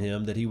imposed on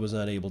him that he was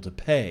unable to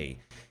pay.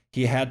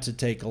 He had to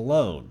take a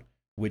loan,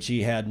 which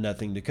he had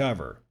nothing to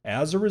cover.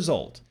 As a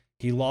result,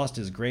 he lost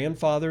his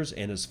grandfather's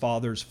and his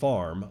father's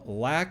farm.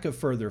 Lack of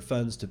further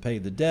funds to pay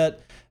the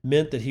debt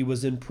meant that he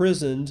was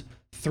imprisoned,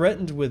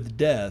 threatened with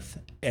death,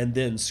 and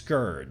then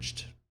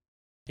scourged.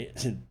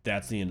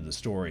 That's the end of the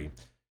story.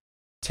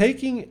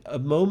 Taking a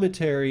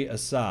momentary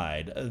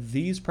aside,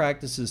 these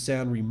practices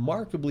sound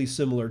remarkably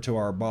similar to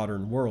our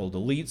modern world.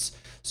 Elites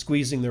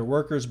squeezing their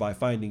workers by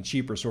finding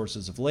cheaper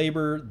sources of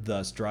labor,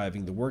 thus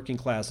driving the working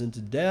class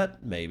into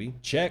debt, maybe.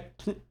 Check.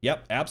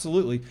 Yep,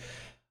 absolutely.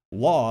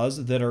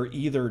 Laws that are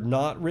either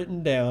not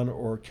written down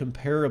or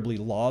comparably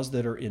laws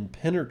that are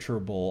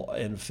impenetrable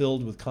and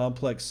filled with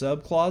complex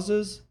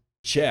subclauses.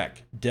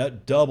 Check.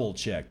 Double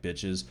check,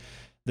 bitches.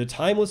 The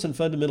timeless and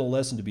fundamental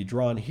lesson to be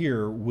drawn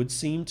here would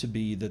seem to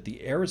be that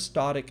the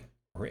aristocratic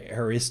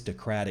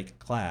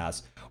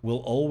class will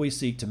always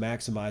seek to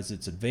maximize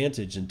its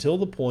advantage until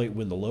the point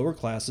when the lower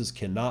classes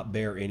cannot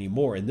bear any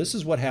more. And this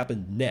is what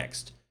happened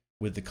next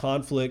with the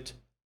conflict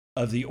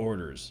of the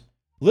orders.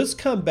 Let's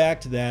come back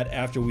to that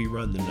after we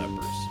run the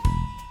numbers.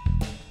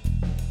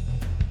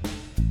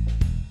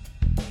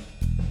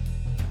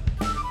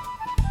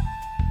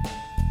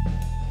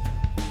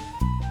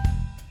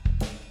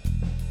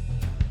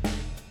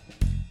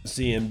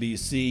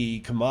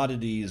 CNBC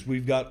commodities,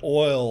 we've got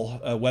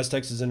oil, West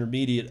Texas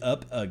Intermediate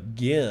up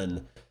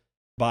again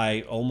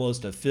by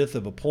almost a fifth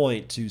of a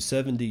point to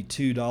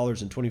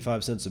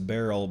 $72.25 a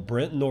barrel.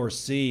 Brent North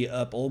Sea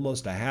up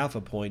almost a half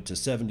a point to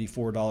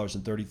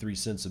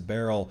 $74.33 a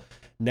barrel.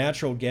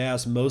 Natural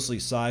gas mostly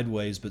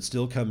sideways, but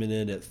still coming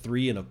in at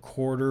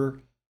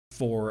 3.25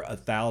 for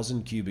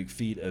 1,000 cubic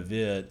feet of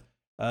it.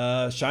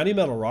 Shiny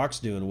metal rock's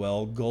doing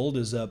well. Gold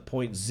is up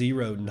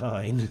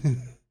 0.09.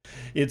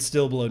 It's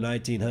still below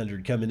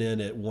 1,900, coming in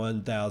at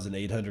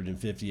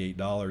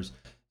 $1,858.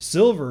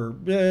 Silver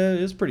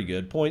is pretty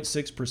good,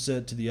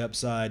 0.6% to the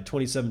upside,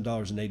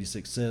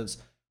 $27.86.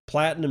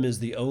 Platinum is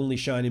the only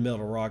shiny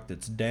metal rock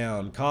that's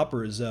down.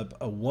 Copper is up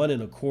a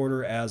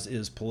 1.25, as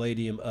is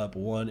palladium up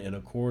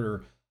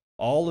 1.25.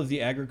 All of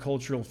the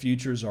agricultural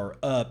futures are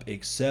up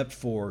except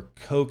for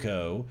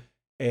cocoa.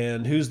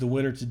 And who's the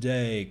winner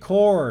today?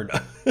 Corn.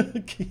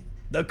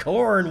 The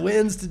corn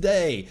wins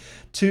today,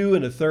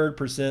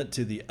 2.33%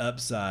 to the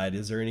upside.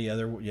 Is there any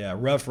other? Yeah,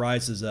 rough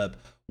rice is up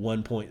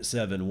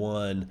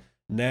 1.71.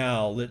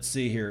 Now let's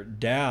see here.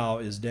 Dow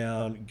is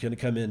down, going to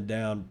come in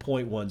down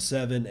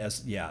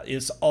 0.17. Yeah,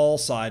 it's all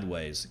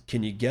sideways.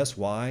 Can you guess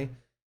why?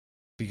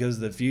 Because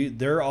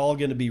they're all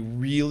going to be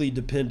really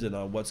dependent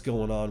on what's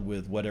going on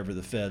with whatever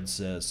the Fed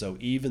says. So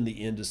even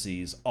the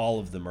indices, all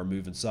of them are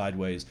moving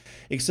sideways,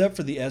 except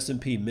for the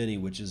S&P Mini,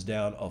 which is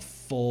down a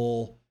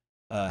full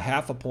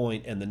half a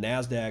point, and the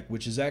NASDAQ,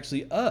 which is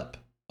actually up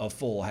a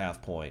full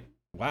half point.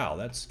 Wow,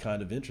 that's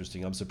kind of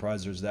interesting. I'm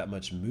surprised there's that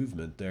much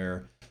movement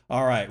there.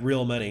 All right,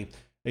 real money.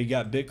 You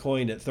got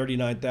Bitcoin at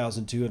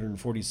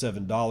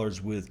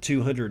 $39,247 with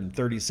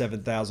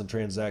 237,000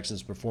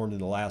 transactions performed in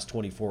the last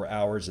 24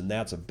 hours, and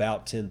that's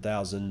about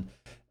 10,000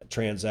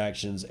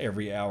 transactions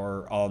every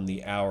hour on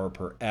the hour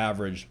per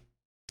average.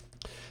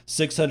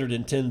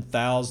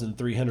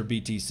 610,300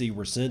 BTC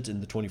were sent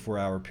in the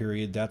 24-hour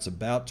period. That's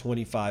about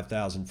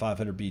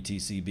 25,500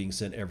 BTC being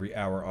sent every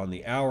hour on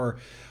the hour,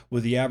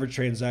 with the average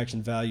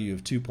transaction value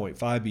of 2.5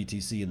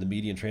 BTC and the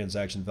median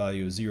transaction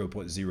value of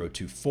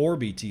 0.024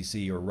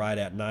 BTC, or right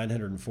at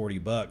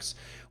 $940.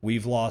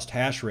 We've lost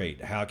hash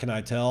rate. How can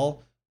I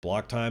tell?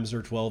 Block times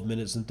are 12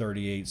 minutes and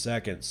 38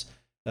 seconds.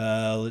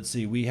 Let's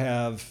see. We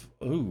have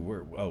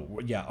good.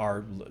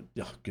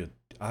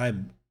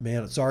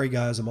 Sorry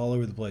guys, I'm all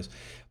over the place.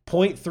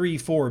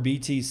 0.34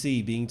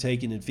 BTC being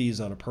taken in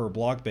fees on a per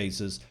block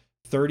basis,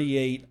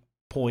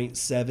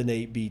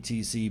 38.78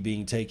 BTC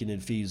being taken in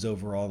fees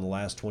overall in the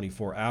last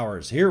 24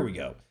 hours. Here we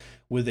go.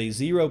 With a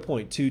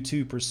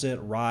 0.22%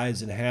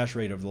 rise in hash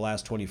rate over the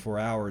last 24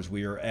 hours,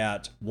 we are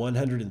at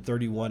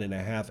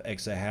 131.5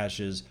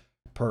 exahashes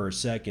per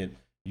second.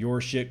 Your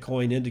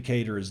shitcoin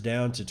indicator is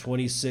down to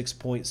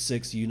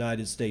 26.6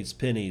 United States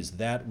pennies.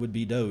 That would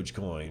be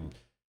Dogecoin.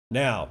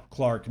 Now,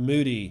 Clark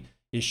Moody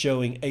is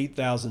showing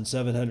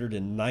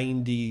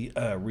 8,790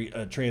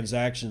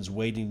 transactions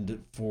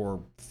waiting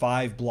for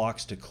 5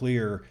 blocks to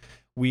clear.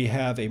 We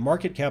have a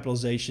market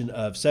capitalization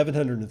of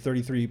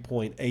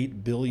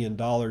 $733.8 billion.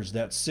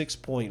 That's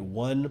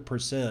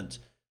 6.1%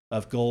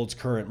 of gold's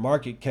current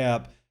market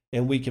cap,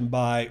 and we can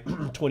buy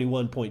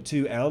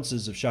 21.2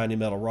 ounces of shiny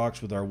metal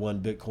rocks with our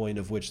 1 Bitcoin,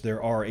 of which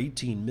there are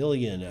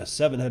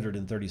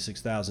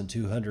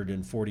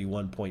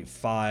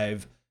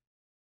 18,736,241.5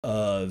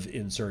 of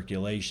in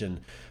circulation,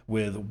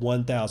 with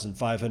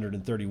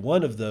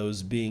 1,531 of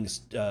those being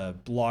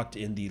blocked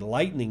in the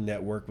Lightning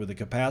Network with a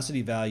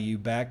capacity value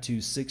back to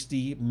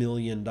 $60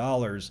 million.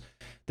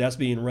 That's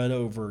being run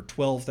over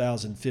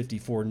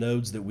 12,054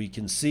 nodes that we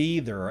can see.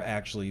 There are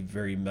actually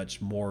very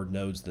much more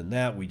nodes than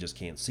that. We just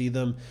can't see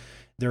them.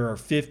 There are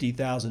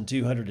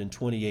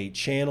 50,228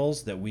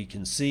 channels that we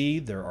can see.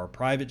 There are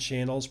private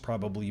channels,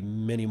 probably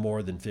many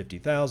more than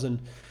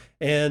 50,000.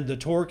 And the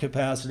Tor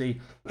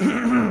capacity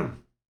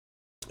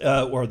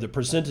or the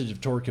percentage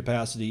of Tor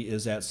capacity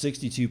is at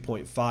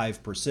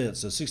 62.5%.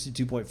 So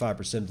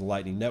 62.5% of the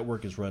Lightning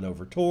Network is run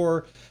over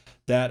Tor.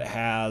 That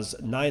has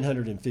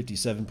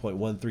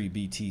 957.13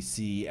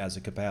 BTC as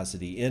a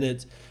capacity in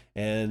it,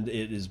 and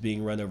it is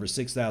being run over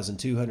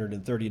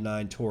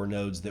 6,239 Tor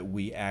nodes that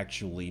we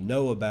actually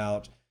know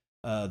about.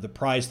 The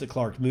price that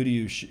Clark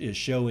Moody is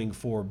showing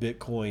for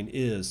Bitcoin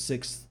is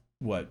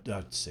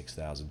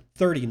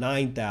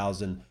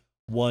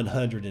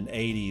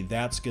 39,180.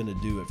 That's going to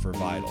do it for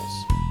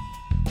Vitals.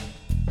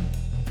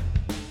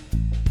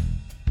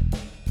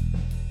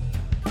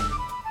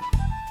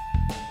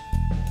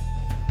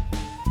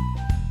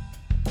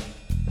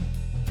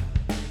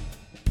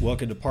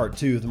 Welcome to part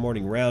 2 of the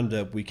morning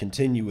roundup. We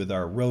continue with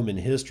our Roman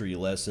history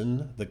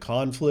lesson, the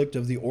conflict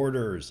of the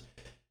orders.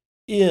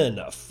 In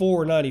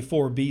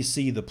 494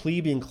 BC, the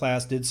plebeian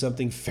class did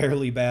something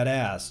fairly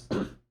badass.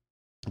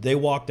 They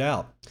walked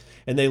out,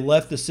 and they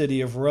left the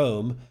city of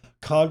Rome,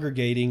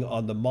 congregating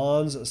on the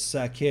Mons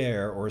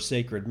Sacrae, or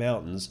Sacred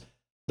Mountains.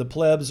 The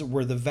plebs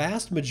were the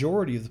vast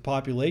majority of the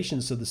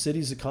population, so the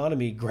city's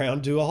economy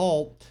ground to a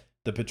halt.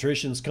 The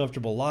patricians'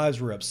 comfortable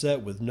lives were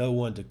upset with no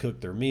one to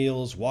cook their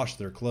meals, wash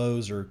their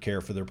clothes, or care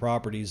for their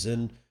properties.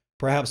 And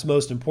perhaps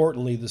most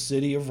importantly, the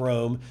city of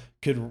Rome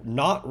could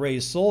not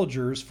raise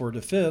soldiers for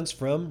defense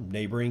from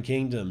neighboring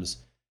kingdoms.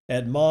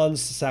 At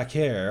Mons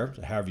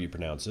Sacrae, however you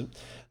pronounce it,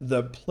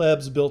 the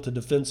plebs built a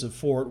defensive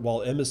fort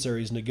while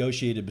emissaries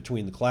negotiated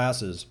between the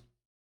classes.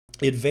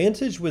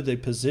 Advantaged with a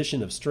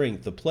position of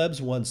strength, the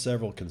plebs won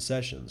several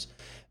concessions.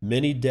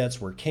 Many debts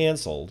were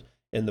canceled,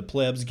 and the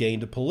plebs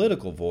gained a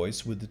political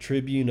voice with the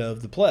tribune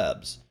of the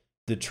plebs.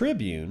 The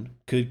tribune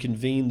could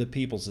convene the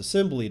people's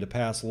assembly to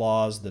pass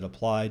laws that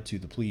applied to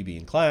the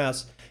plebeian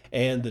class,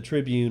 and the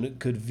tribune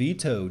could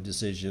veto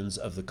decisions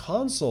of the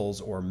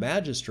consuls or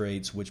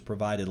magistrates, which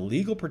provided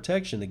legal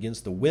protection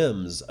against the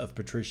whims of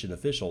patrician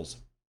officials.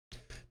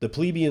 The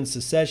plebeian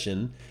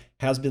secession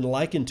has been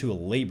likened to a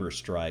labor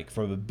strike.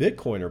 From a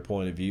Bitcoiner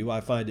point of view,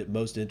 I find it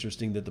most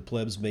interesting that the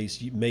plebs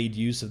made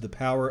use of the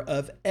power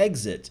of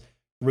exit,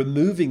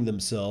 removing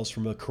themselves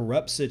from a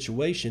corrupt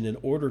situation in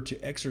order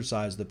to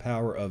exercise the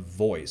power of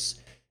voice,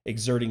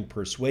 exerting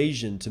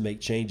persuasion to make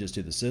changes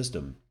to the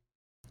system.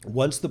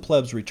 Once the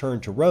plebs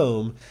returned to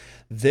Rome,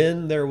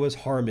 then there was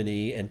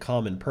harmony and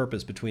common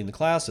purpose between the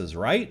classes,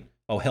 right?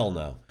 Oh, hell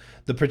no.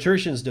 The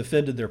patricians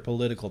defended their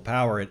political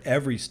power at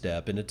every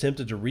step and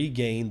attempted to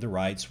regain the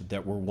rights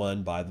that were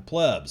won by the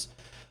plebs.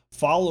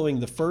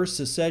 Following the first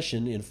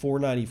secession in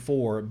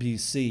 494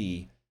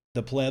 BC,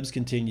 the plebs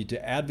continued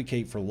to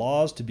advocate for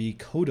laws to be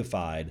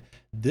codified.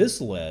 This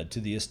led to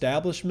the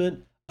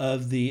establishment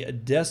of the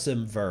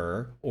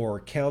Decemvir, or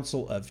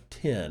Council of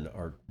Ten,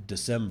 or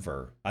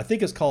Decemvir. I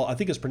think it's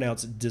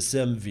pronounced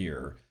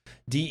Decemvir.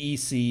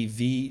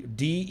 Decemvir.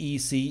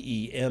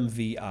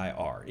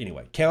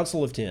 Anyway,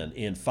 Council of Ten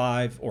in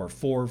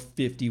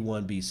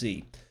 451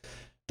 BC.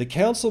 The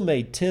council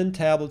made 10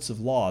 tablets of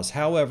laws.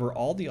 However,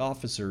 all the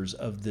officers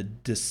of the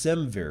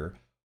Decemvir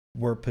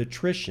were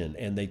patrician,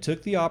 and they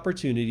took the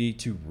opportunity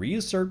to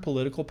reassert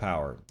political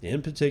power.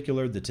 In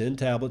particular, the 10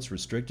 tablets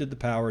restricted the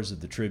powers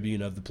of the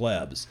tribune of the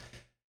plebs.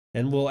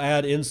 And we'll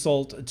add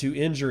insult to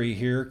injury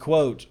here.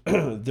 Quote,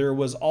 there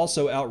was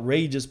also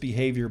outrageous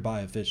behavior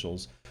by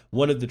officials.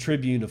 One of the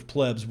tribune of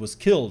plebs was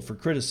killed for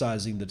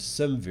criticizing the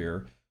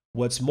Decemvir.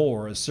 What's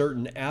more, a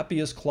certain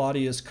Appius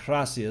Claudius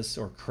Crassus,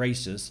 or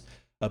Crassus,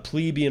 a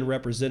plebeian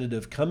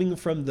representative coming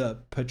from the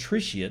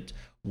patriciate,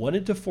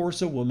 wanted to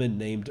force a woman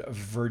named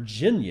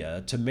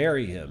Virginia to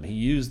marry him. He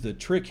used the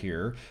trick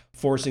here,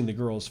 forcing the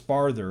girl's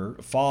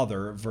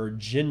father,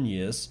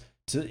 Virginius,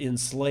 to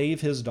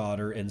enslave his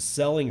daughter and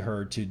selling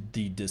her to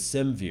the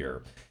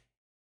Decemvir.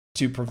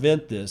 To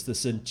prevent this, the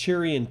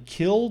centurion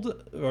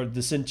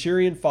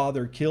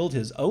father killed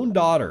his own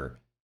daughter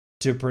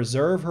to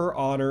preserve her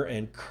honor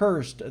and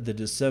cursed the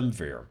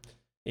Decemvir.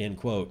 End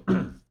quote.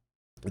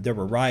 There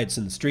were riots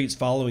in the streets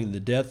following the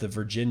death of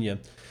Virginia,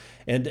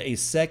 and a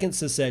second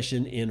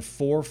secession in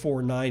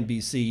 449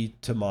 BC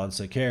to Mons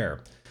Sacrae.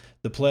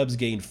 The plebs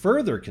gained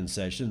further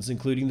concessions,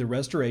 including the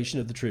restoration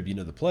of the tribune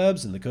of the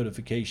plebs and the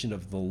codification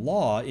of the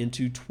law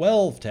into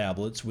 12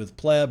 tablets with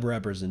pleb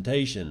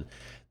representation.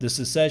 The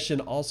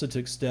secession also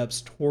took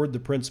steps toward the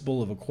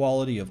principle of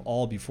equality of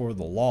all before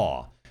the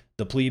law.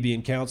 The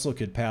plebeian council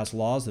could pass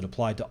laws that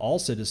applied to all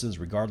citizens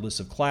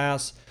regardless of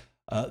class,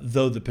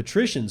 though the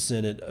patrician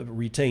senate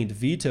retained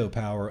veto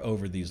power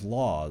over these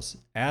laws.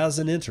 As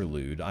an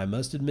interlude, I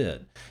must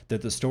admit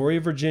that the story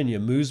of Virginia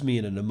moves me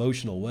in an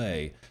emotional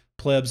way.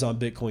 Plebs on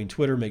Bitcoin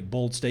Twitter make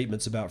bold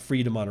statements about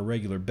freedom on a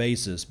regular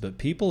basis, but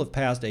people of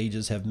past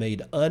ages have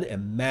made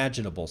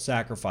unimaginable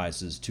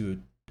sacrifices to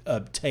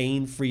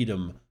obtain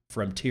freedom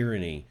from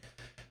tyranny.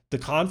 The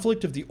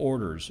conflict of the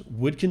orders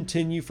would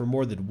continue for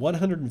more than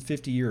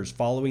 150 years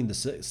following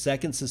the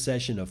second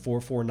secession of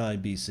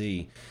 449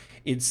 BC.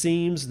 It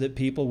seems that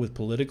people with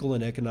political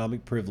and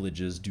economic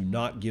privileges do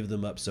not give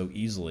them up so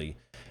easily.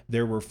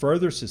 There were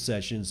further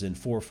secessions in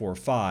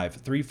 445,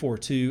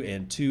 342,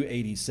 and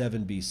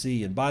 287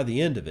 BC, and by the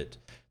end of it,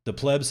 the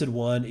plebs had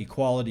won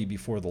equality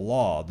before the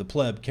law. The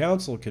pleb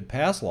council could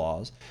pass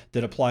laws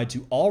that applied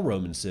to all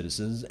Roman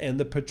citizens, and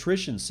the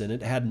patrician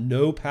senate had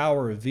no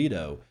power of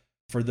veto.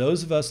 For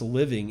those of us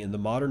living in the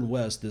modern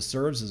West, this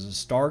serves as a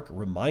stark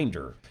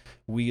reminder.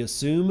 We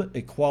assume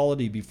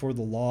equality before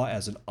the law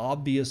as an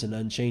obvious and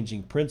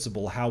unchanging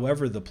principle.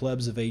 However, the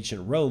plebs of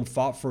ancient Rome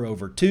fought for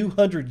over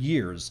 200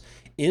 years,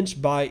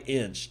 inch by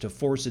inch, to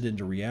force it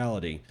into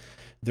reality.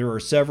 There are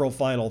several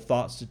final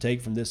thoughts to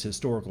take from this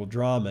historical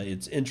drama.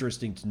 It's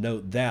interesting to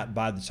note that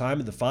by the time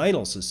of the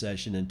final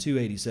secession in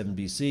 287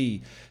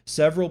 BC,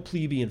 several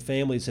plebeian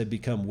families had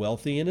become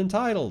wealthy and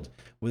entitled,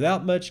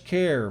 without much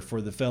care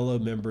for the fellow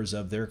members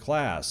of their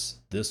class.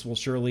 This will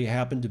surely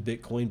happen to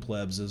Bitcoin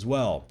plebs as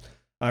well.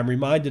 I'm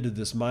reminded of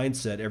this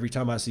mindset every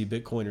time I see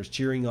Bitcoiners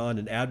cheering on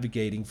and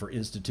advocating for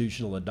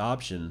institutional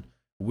adoption.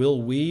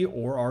 Will we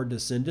or our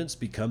descendants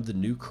become the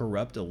new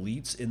corrupt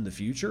elites in the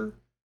future?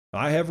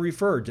 I have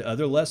referred to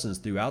other lessons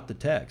throughout the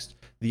text.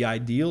 The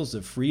ideals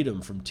of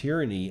freedom from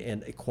tyranny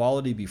and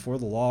equality before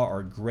the law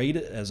are great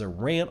as a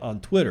rant on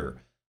Twitter,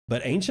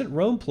 but ancient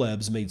Rome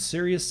plebs made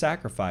serious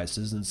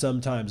sacrifices and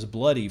sometimes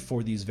bloody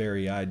for these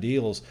very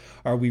ideals.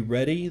 Are we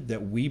ready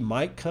that we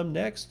might come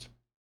next?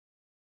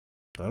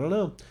 I don't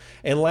know.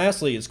 And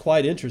lastly, it's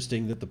quite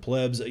interesting that the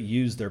plebs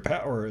used their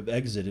power of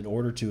exit in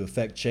order to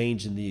effect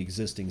change in the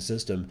existing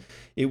system.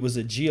 It was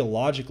a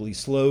geologically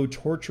slow,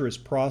 torturous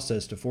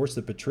process to force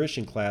the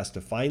patrician class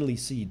to finally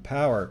cede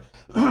power.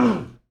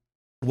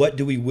 What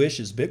do we wish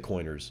as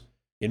Bitcoiners?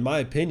 In my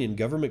opinion,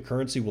 government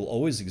currency will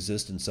always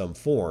exist in some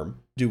form.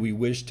 Do we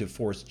wish to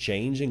force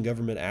change in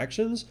government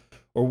actions?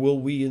 Or will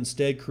we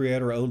instead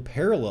create our own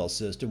parallel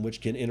system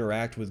which can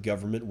interact with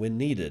government when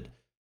needed?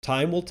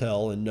 Time will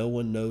tell, and no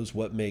one knows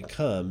what may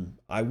come.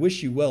 I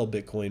wish you well,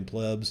 Bitcoin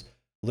plebs.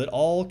 Let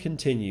all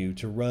continue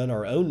to run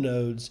our own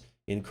nodes,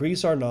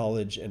 increase our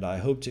knowledge, and I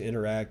hope to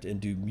interact and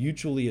do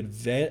mutually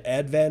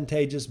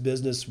advantageous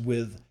business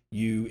with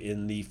you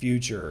in the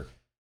future.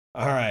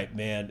 All right,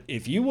 man.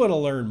 If you want to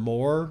learn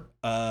more,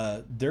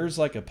 there's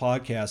like a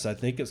podcast, I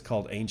think it's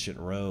called Ancient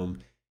Rome.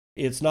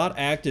 It's not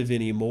active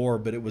anymore,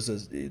 but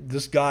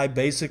this guy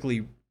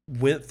basically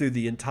went through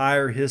the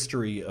entire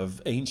history of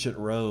ancient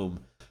Rome,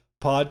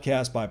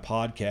 podcast by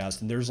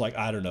podcast, and there's like,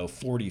 I don't know,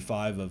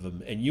 45 of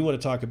them, and you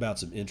want to talk about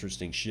some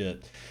interesting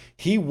shit.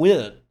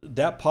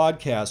 That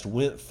podcast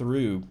went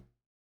through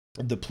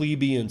the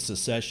plebeian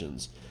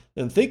secessions,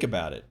 and think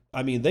about it.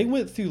 I mean, they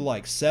went through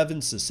like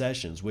 7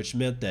 secessions, which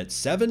meant that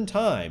 7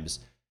 times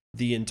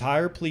the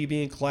entire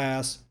plebeian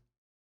class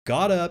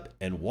got up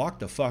and walked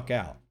the fuck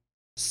out.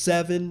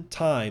 7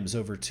 times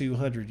over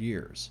 200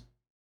 years.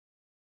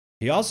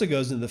 He also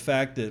goes into the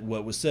fact that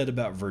what was said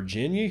about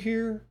Virginia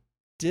here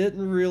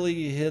didn't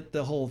really hit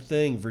the whole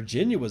thing.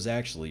 Virginia was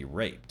actually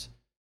raped.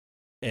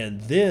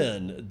 And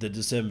then the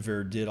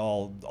Decemvir did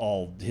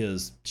all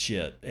his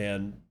shit.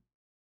 And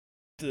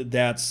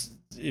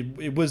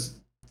it was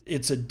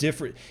a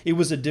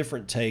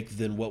different take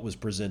than what was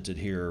presented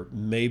here.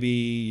 Maybe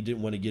you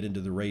didn't want to get into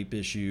the rape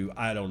issue.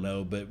 I don't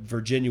know. But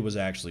Virginia was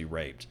actually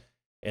raped.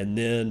 And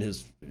then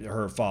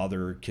her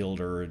father killed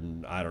her,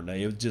 and I don't know.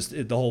 It was just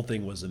the whole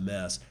thing was a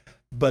mess.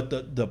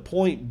 But the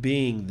point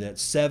being that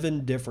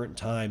 7 different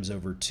times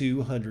over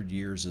 200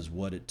 years is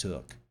what it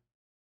took.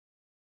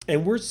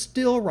 And we're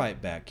still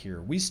right back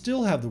here. We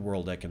still have the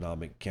World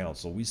Economic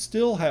Council. We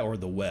still have, or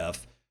the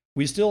WEF.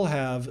 We still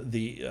have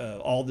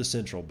all the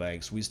central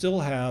banks. We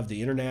still have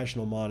the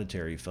International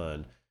Monetary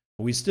Fund.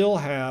 We still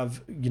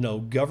have,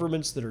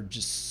 governments that are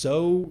just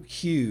so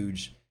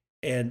huge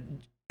and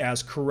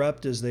as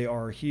corrupt as they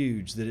are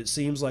huge, that it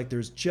seems like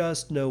there's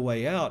just no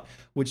way out,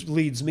 which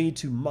leads me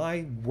to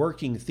my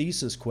working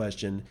thesis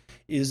question.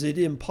 Is it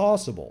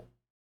impossible?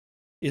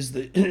 Is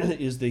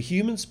the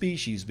human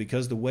species,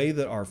 because the way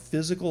that our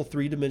physical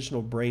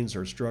 3-dimensional brains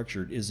are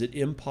structured, is it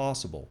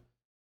impossible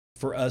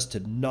for us to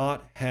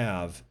not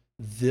have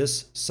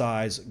this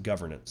size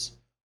governance?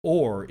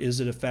 Or is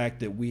it a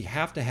fact that we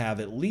have to have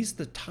at least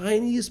the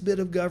tiniest bit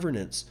of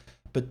governance,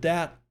 but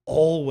that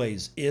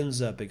always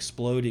ends up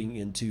exploding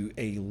into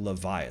a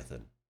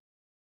Leviathan?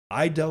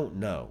 I don't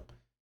know.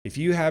 If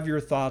you have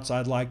your thoughts,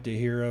 I'd like to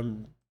hear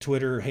them.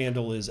 Twitter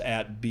handle is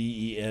at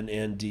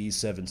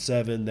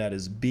BENND77. That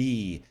is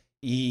BENND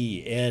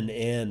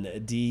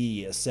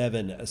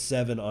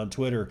ENND77 on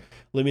Twitter.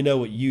 Let me know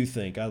what you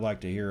think. I'd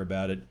like to hear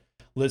about it.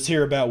 Let's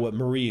hear about what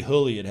Marie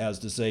Hulliet has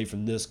to say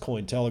from this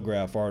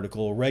Cointelegraph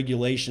article.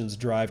 Regulations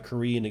drive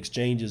Korean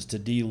exchanges to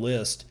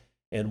delist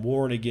and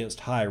warn against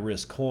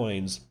high-risk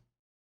coins.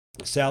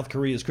 South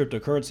Korea's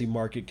cryptocurrency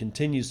market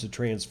continues to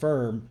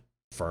transform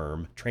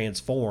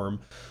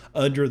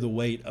under the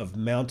weight of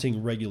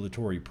mounting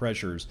regulatory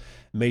pressures.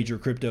 Major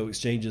crypto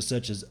exchanges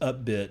such as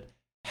Upbit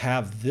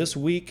have this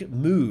week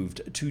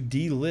moved to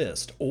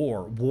delist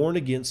or warn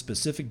against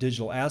specific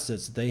digital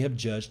assets that they have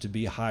judged to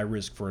be high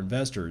risk for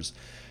investors.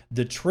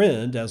 The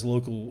trend, as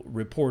local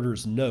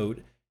reporters note,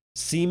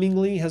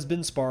 seemingly has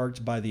been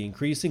sparked by the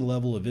increasing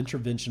level of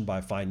intervention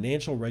by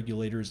financial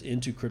regulators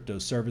into crypto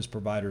service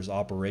providers'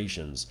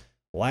 operations.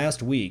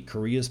 Last week,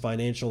 Korea's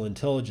Financial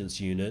Intelligence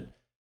Unit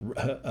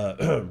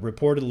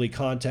reportedly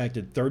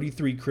contacted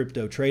 33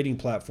 crypto trading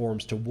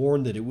platforms to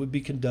warn that it would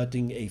be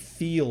conducting a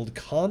field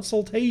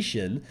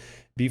consultation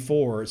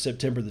before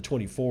September the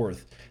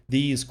 24th.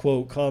 These,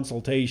 quote,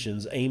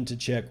 consultations aim to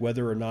check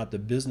whether or not the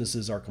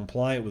businesses are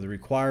compliant with the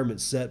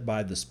requirements set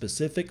by the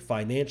Specific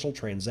Financial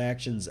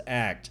Transactions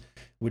Act,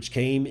 which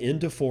came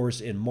into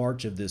force in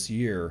March of this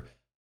year.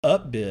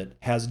 Upbit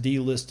has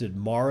delisted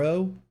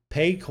Maro,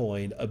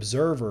 Paycoin,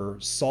 Observer,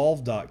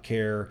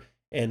 Solve.care,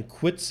 and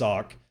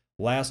Quitsock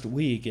last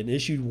week and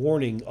issued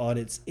warning on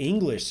its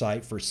English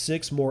site for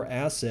 6 more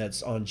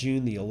assets on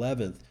June the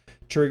 11th,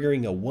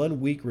 triggering a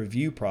 1-week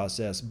review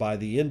process, by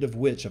the end of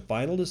which a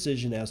final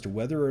decision as to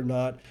whether or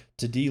not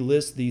to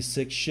delist these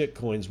 6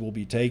 shitcoins will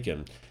be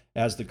taken.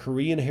 As the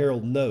Korean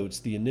Herald notes,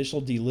 the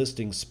initial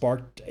delisting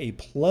sparked a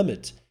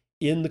plummet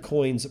in the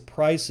coin's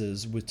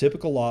prices, with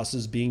typical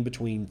losses being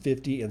between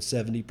 50 and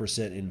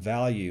 70% in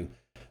value.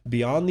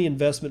 Beyond the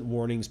investment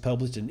warnings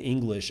published in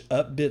English,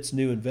 Upbit's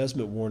new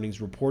investment warnings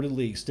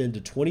reportedly extend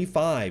to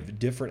 25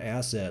 different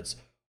assets,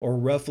 or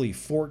roughly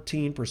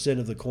 14%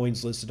 of the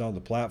coins listed on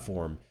the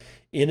platform.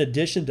 In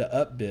addition to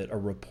Upbit, a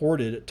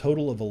reported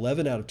total of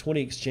 11 out of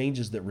 20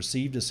 exchanges that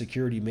received a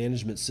security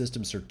management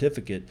system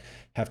certificate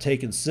have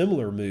taken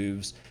similar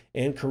moves,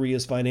 and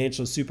Korea's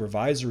Financial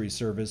Supervisory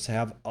Service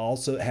has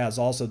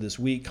also this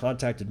week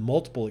contacted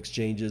multiple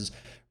exchanges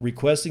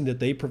requesting that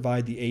they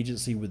provide the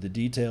agency with the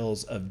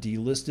details of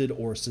delisted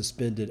or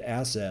suspended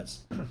assets.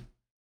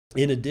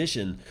 In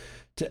addition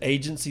to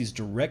agencies'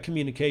 direct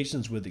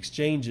communications with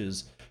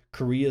exchanges,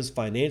 Korea's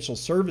Financial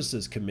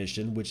Services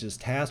Commission, which is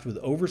tasked with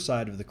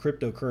oversight of the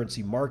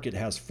cryptocurrency market,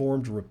 has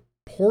formed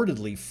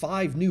reportedly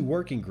 5 new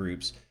working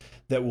groups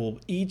that will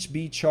each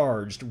be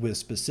charged with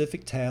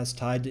specific tasks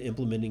tied to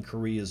implementing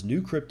Korea's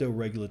new crypto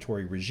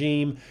regulatory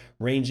regime,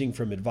 ranging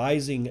from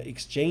advising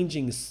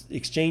exchanges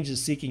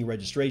seeking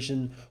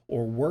registration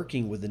or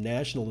working with the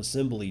National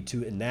Assembly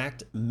to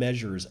enact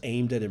measures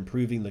aimed at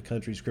improving the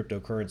country's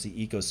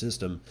cryptocurrency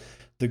ecosystem.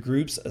 The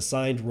group's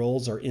assigned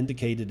roles are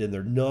indicated in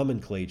their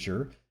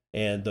nomenclature,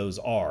 and those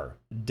are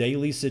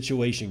Daily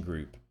Situation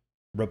Group,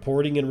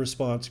 Reporting and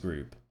Response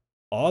Group,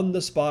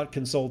 On-the-Spot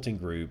Consulting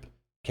Group,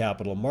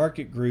 Capital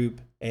Market Group,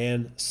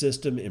 and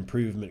System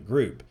Improvement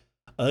Group.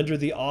 Under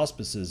the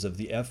auspices of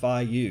the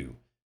FIU,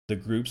 the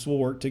groups will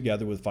work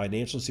together with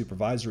Financial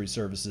Supervisory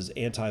Services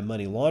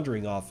Anti-Money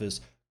Laundering Office,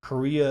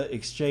 Korea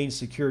Exchange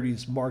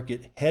Securities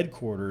Market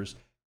Headquarters,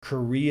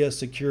 Korea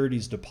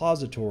Securities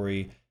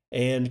Depository,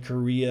 and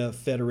Korea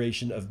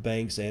Federation of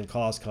Banks and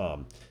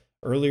Coscom.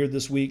 Earlier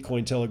this week,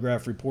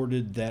 Cointelegraph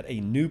reported that a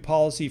new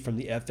policy from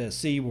the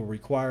FSC will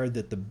require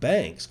that the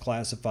banks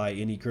classify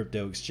any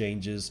crypto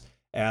exchanges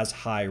as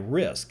high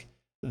risk.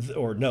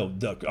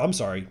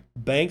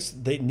 Banks,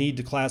 they need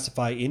to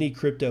classify any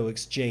crypto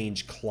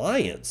exchange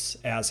clients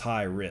as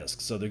high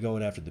risk, so they're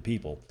going after the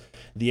people.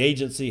 The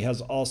agency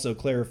has also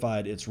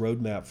clarified its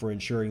roadmap for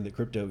ensuring that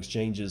crypto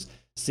exchanges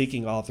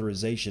seeking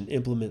authorization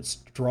implement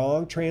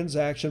strong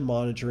transaction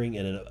monitoring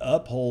and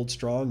uphold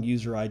strong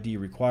user ID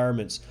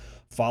requirements.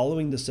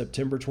 Following the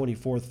September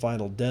 24th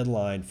final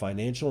deadline,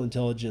 financial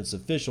intelligence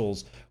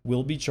officials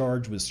will be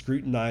charged with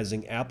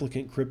scrutinizing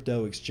applicant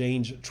crypto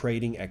exchange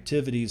trading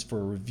activities for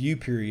a review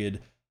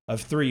period of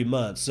 3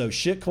 months. So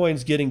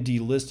shitcoins getting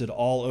delisted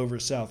all over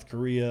South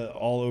Korea,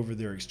 all over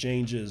their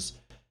exchanges.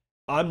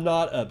 I'm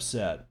not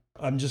upset.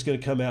 I'm just going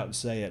to come out and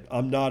say it.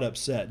 I'm not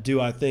upset. Do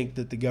I think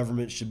that the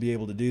government should be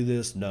able to do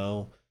this?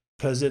 No,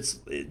 because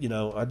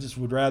I just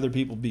would rather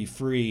people be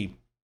free.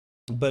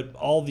 But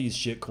all these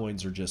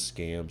shitcoins are just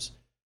scams.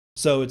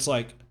 So it's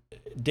like,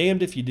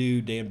 damned if you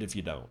do, damned if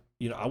you don't.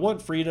 I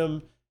want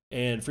freedom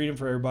and freedom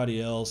for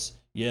everybody else.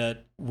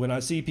 Yet when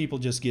I see people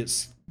just get,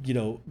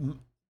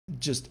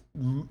 just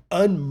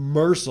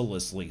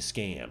unmercilessly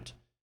scammed,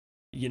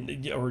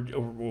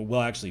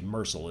 actually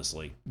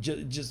mercilessly,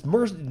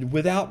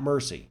 without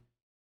mercy.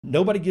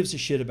 Nobody gives a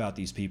shit about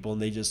these people,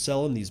 and they just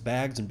sell them these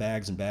bags and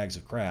bags and bags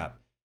of crap.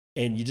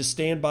 And you just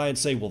stand by and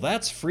say, well,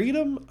 that's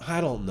freedom?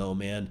 I don't know,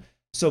 man.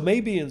 So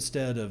maybe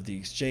instead of the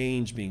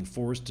exchange being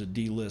forced to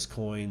delist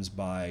coins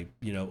by,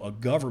 a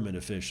government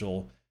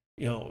official,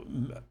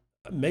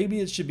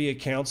 maybe it should be a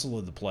council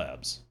of the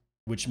plebs,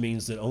 which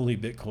means that only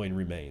Bitcoin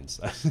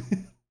remains.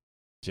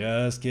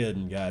 Just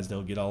kidding, guys.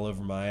 Don't get all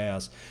over my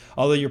ass.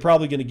 Although you're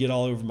probably going to get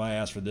all over my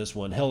ass for this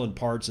one. Helen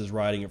Parts is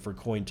writing it for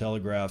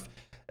Cointelegraph.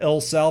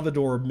 El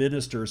Salvador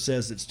minister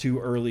says it's too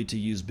early to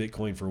use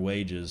Bitcoin for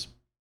wages.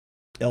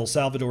 El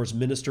Salvador's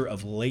Minister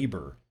of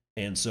Labor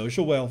and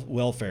Social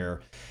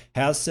Welfare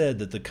has said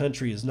that the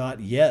country is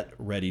not yet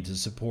ready to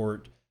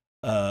support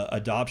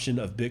adoption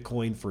of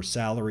Bitcoin for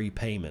salary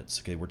payments.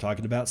 Okay, we're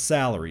talking about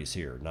salaries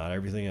here, not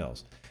everything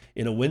else.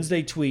 In a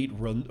Wednesday tweet,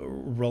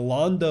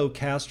 Rolando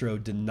Castro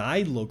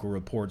denied local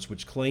reports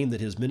which claimed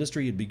that his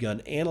ministry had begun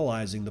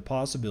analyzing the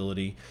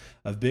possibility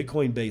of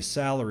Bitcoin-based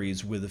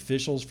salaries with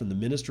officials from the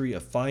Ministry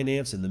of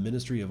Finance and the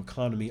Ministry of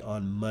Economy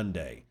on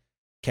Monday.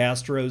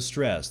 Castro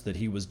stressed that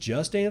he was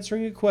just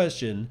answering a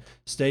question,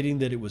 stating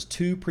that it was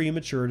too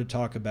premature to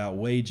talk about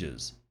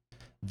wages.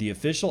 The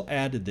official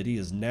added that he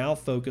is now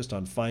focused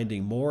on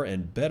finding more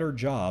and better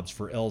jobs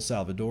for El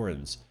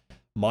Salvadorans.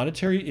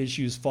 Monetary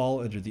issues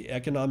fall under the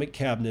economic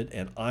cabinet,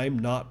 and I'm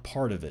not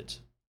part of it,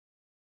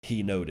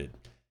 he noted.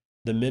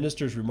 The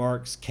minister's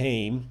remarks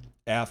came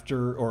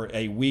after, or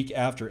a week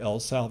after, El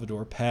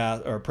Salvador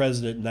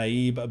President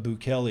Nayib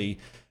Bukele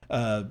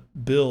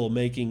bill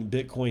making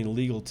Bitcoin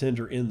legal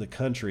tender in the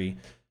country.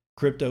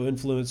 Crypto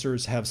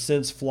influencers have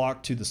since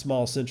flocked to the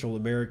small Central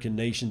American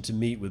nation to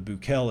meet with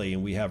Bukele,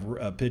 and we have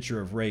a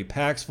picture of Ray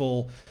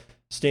Paxful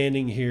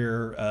standing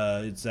here.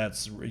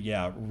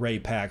 Ray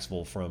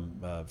Paxful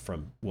from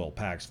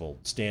Paxful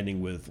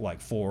standing with like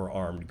 4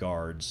 armed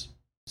guards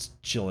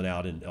chilling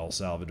out in El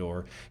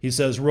Salvador. He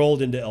says,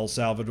 rolled into El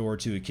Salvador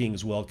to a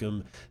king's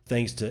welcome.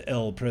 Thanks to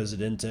El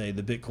Presidente,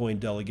 the Bitcoin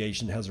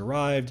delegation has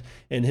arrived,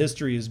 and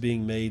history is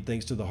being made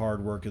thanks to the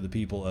hard work of the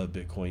people of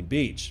Bitcoin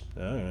Beach.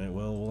 All right,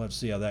 well, we'll have to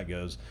see how that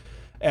goes.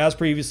 As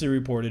previously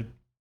reported,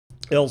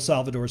 El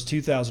Salvador's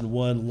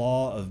 2001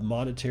 Law of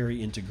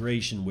Monetary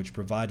Integration, which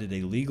provided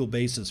a legal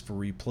basis for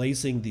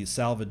replacing the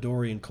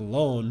Salvadorian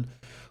colon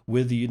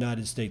with the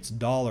United States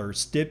dollar,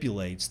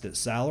 stipulates that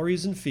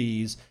salaries and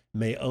fees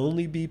may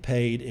only be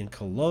paid in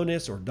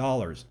colones or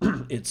dollars.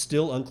 It's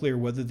still unclear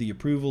whether the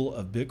approval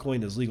of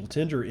Bitcoin as legal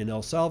tender in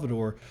El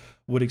Salvador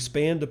would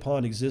expand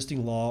upon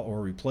existing law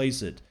or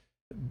replace it.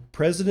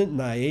 President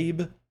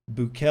Nayib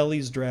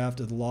Bukele's draft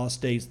of the law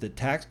states that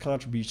tax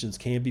contributions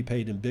can be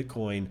paid in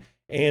Bitcoin,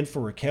 and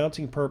for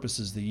accounting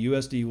purposes, the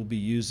USD will be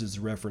used as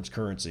the reference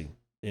currency,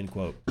 end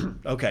quote.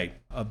 Okay,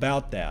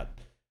 about that.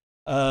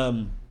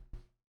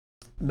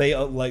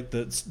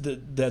 This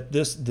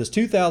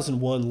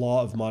 2001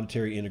 Law of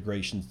Monetary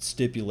Integration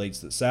stipulates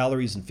that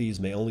salaries and fees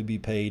may only be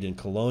paid in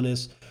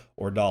colones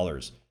or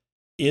dollars.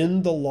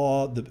 In the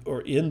law,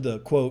 in the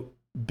quote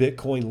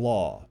Bitcoin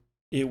law,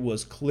 it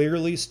was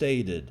clearly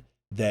stated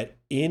that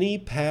any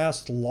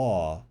past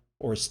law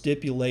or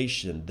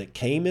stipulation that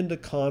came into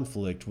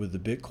conflict with the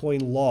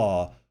Bitcoin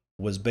law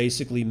was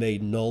basically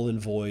made null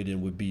and void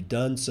and would be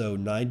done so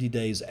 90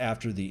 days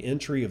after the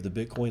entry of the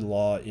Bitcoin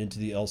law into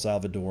the El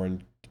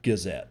Salvadoran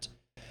Gazette.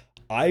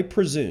 I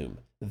presume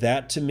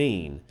that to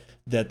mean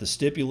that the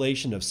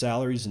stipulation of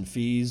salaries and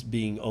fees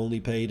being only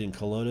paid in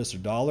colones or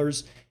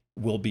dollars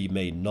will be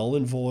made null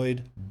and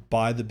void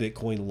by the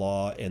Bitcoin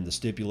law, and the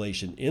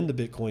stipulation in the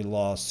Bitcoin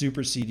law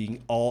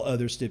superseding all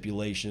other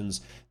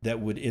stipulations that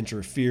would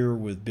interfere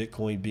with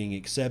Bitcoin being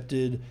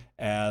accepted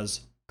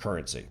as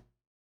currency.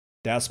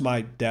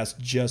 That's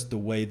just the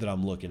way that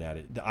I'm looking at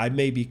it. I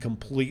may be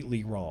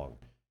completely wrong,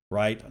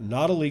 right? I'm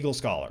not a legal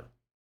scholar,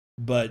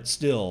 but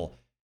still,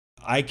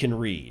 I can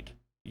read.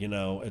 You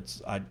know,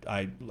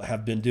 I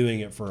have been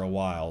doing it for a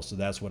while, so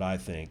that's what I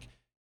think.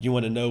 You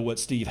want to know what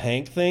Steve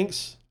Hanke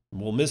thinks?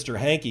 Well, Mr.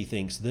 Hanke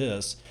thinks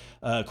this.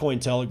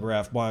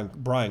 Cointelegraph,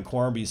 Brian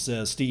Quarmby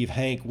says Steve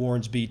Hanke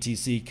warns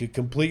BTC could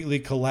completely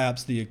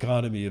collapse the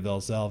economy of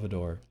El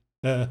Salvador.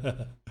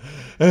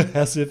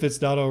 As if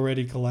it's not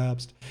already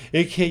collapsed.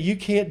 You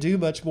can't do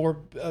much more.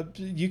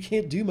 You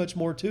can't do much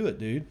more to it,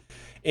 dude.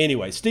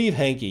 Anyway, Steve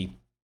Hanke,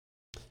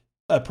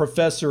 a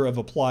professor of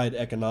applied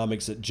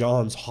economics at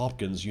Johns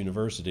Hopkins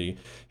University,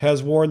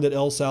 has warned that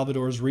El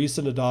Salvador's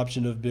recent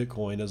adoption of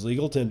Bitcoin as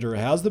legal tender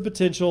has the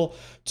potential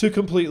to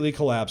completely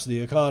collapse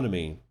the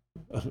economy.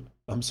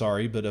 I'm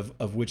sorry, but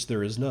of which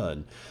there is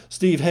none.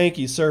 Steve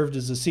Hanke served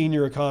as a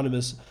senior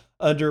economist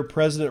under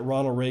President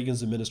Ronald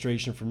Reagan's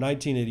administration from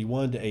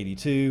 1981 to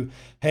 82.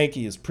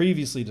 Hanke has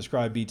previously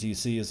described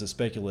BTC as a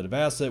speculative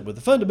asset with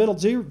a fundamental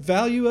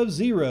value of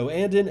zero.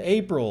 And in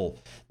April,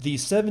 the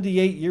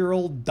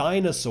 78-year-old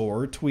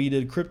dinosaur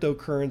tweeted,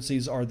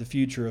 "Cryptocurrencies are the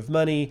future of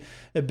money.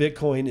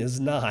 Bitcoin is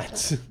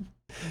not."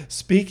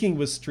 Speaking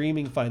with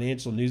streaming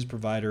financial news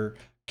provider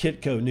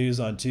Kitco News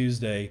on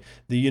Tuesday,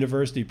 the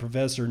university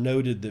professor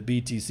noted that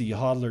BTC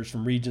hodlers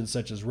from regions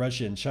such as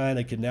Russia and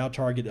China can now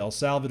target El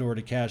Salvador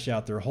to cash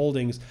out their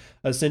holdings,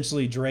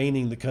 essentially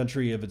draining the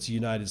country of its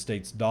United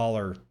States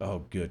dollar. Oh,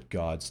 good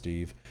God,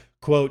 Steve.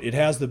 Quote, "It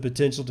has the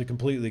potential to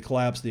completely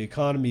collapse the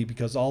economy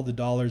because all the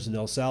dollars in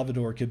El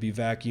Salvador could be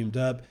vacuumed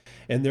up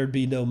and there'd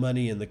be no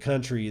money in the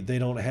country. They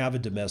don't have a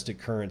domestic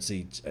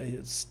currency."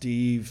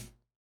 Steve,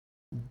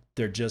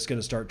 they're just going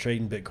to start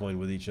trading Bitcoin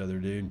with each other,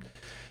 dude.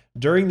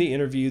 During the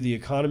interview, the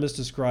economist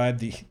described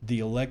the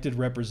elected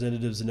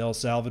representatives in El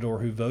Salvador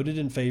who voted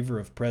in favor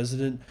of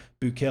President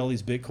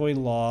Bukele's Bitcoin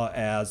law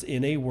as,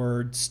 in a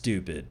word,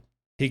 stupid.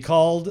 He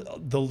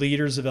called the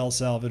leaders of El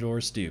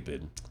Salvador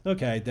stupid.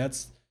 Okay,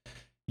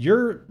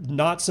 you're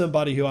not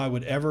somebody who I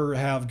would ever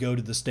have go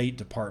to the State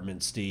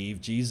Department,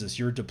 Steve. Jesus,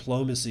 your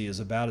diplomacy is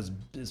about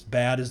as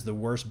bad as the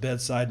worst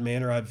bedside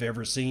manner I've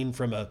ever seen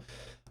from an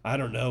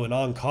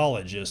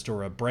oncologist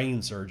or a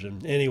brain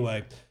surgeon.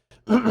 Anyway.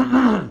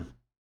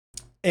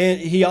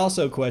 And he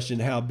also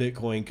questioned how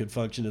Bitcoin could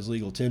function as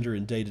legal tender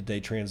in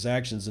day-to-day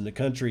transactions in a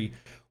country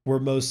where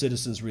most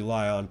citizens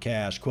rely on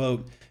cash.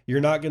 Quote,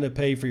 "You're not going to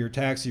pay for your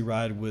taxi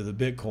ride with a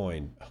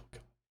Bitcoin.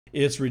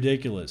 It's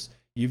ridiculous.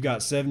 You've got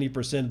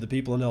 70% of the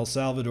people in El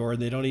Salvador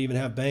and they don't even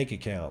have bank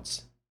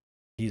accounts,"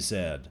 he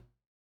said.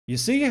 You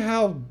see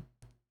how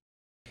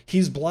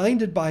he's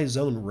blinded by his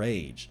own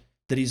rage,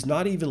 that he's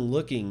not even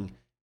looking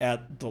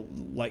at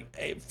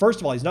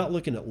first of all, he's not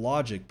looking at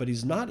logic, but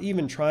he's not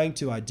even trying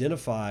to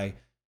identify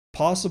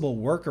possible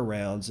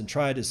workarounds and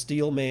try to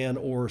steel man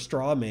or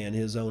straw man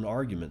his own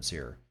arguments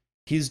here.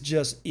 He's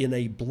just in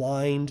a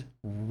blind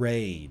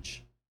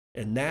rage.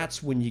 And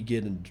that's when you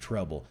get into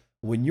trouble.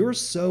 When you're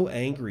so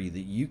angry that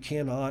you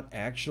cannot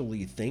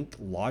actually think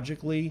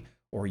logically,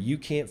 or you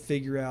can't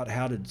figure out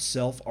how to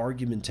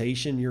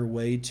self-argumentation your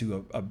way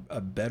to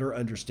a better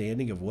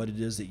understanding of what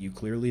it is that you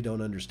clearly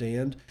don't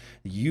understand,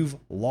 you've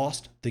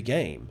lost the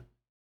game.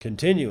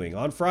 Continuing,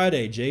 on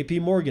Friday, J.P.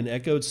 Morgan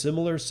echoed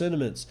similar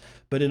sentiments,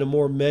 but in a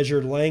more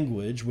measured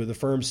language, with the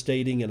firm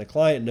stating in a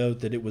client note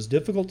that it was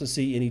difficult to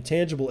see any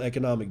tangible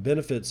economic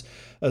benefits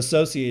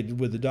associated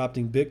with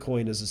adopting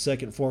Bitcoin as a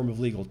second form of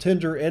legal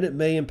tender, and it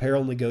may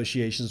imperil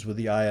negotiations with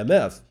the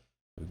IMF.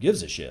 Who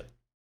gives a shit?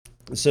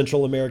 The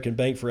Central American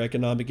Bank for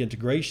Economic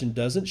Integration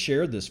doesn't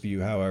share this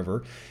view,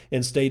 however,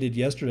 and stated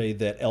yesterday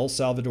that El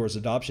Salvador's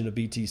adoption of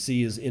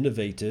BTC is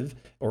innovative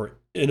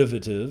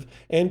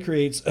and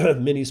creates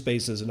many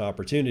spaces and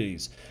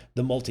opportunities.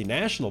 The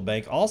multinational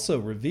bank also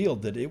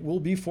revealed that it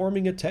will be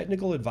forming a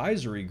technical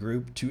advisory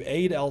group to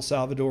aid El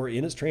Salvador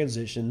in its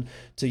transition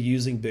to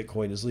using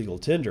Bitcoin as legal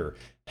tender.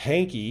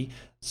 Hanke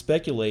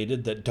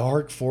speculated that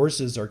dark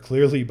forces are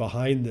clearly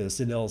behind this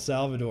in El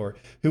Salvador,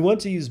 who want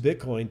to use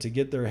Bitcoin to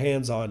get their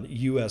hands on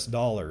US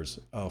dollars.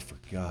 Oh, for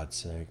God's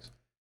sakes.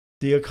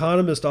 The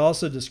Economist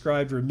also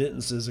described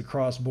remittances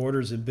across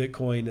borders in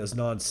Bitcoin as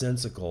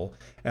nonsensical,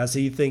 as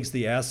he thinks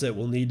the asset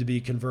will need to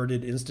be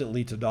converted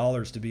instantly to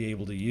dollars to be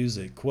able to use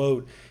it.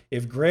 Quote,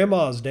 "If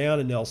grandma's down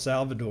in El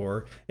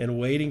Salvador and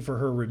waiting for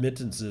her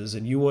remittances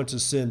and you want to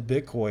send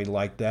Bitcoin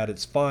like that,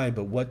 it's fine,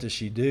 but what does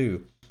she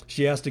do?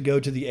 She has to go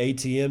to the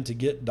ATM to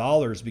get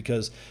dollars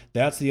because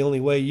that's the only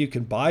way you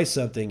can buy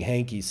something,"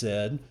 Hanke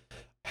said.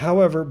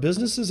 However,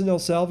 businesses in El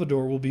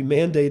Salvador will be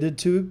mandated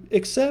to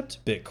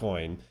accept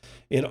Bitcoin.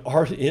 In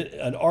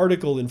an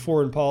article in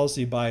Foreign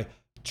Policy by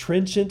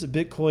trenchant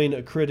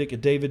Bitcoin critic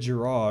David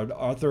Gerard,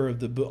 author of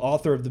the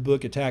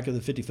book Attack of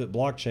the 50-Foot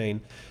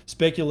Blockchain,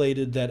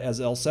 speculated that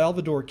as El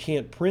Salvador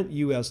can't print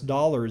US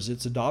dollars,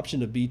 its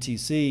adoption of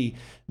BTC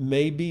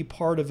may be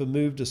part of a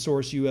move to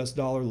source US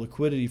dollar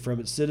liquidity from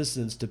its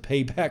citizens to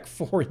pay back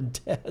foreign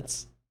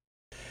debts.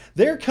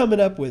 They're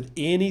coming up with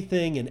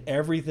anything and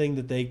everything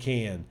that they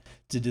can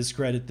to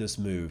discredit this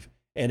move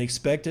and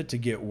expect it to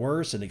get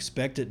worse and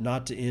expect it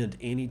not to end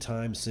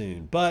anytime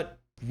soon. But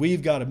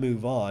we've got to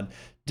move on.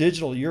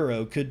 Digital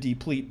euro could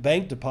deplete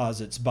bank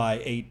deposits by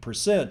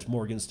 8%,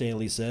 Morgan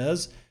Stanley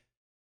says.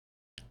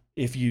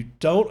 If you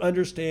don't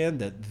understand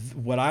that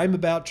what I'm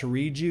about to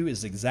read you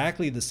is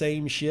exactly the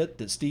same shit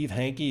that Steve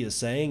Hanke is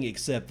saying,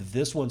 except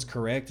this one's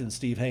correct and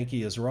Steve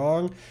Hanke is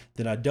wrong,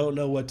 then I don't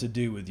know what to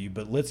do with you,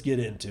 but let's get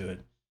into it.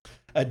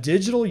 A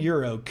digital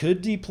euro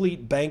could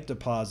deplete bank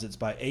deposits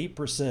by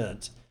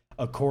 8%,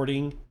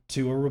 according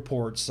to a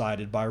report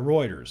cited by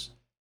Reuters.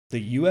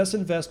 The U.S.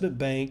 Investment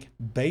Bank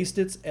based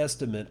its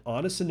estimate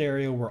on a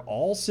scenario where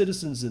all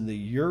citizens in the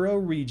Euro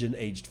region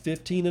aged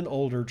 15 and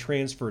older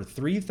transfer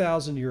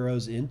 3,000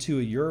 euros into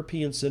a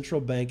European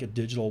Central Bank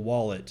digital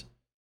wallet.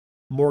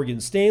 Morgan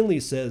Stanley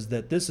says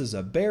that this is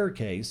a bear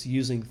case,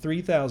 using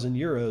 3,000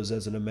 euros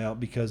as an amount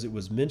because it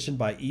was mentioned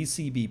by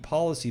ECB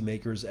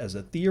policymakers as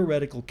a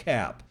theoretical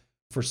cap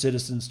for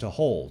citizens to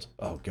hold.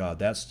 Oh God,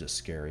 that's just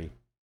scary.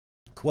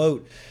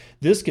 Quote,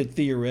 "This could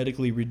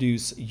theoretically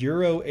reduce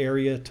euro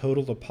area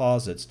total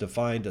deposits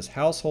defined as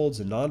households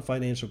and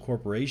non-financial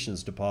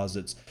corporations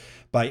deposits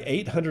by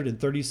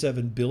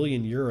 837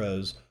 billion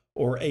euros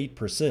or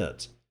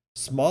 8%.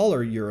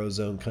 Smaller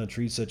Eurozone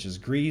countries such as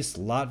Greece,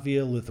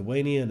 Latvia,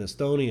 Lithuania, and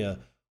Estonia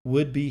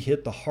would be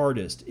hit the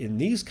hardest. In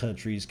these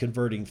countries,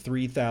 converting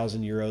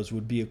 3,000 euros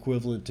would be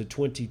equivalent to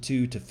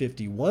 22 to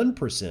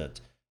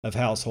 51% of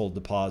household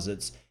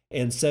deposits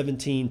and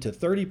 17 to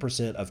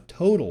 30% of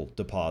total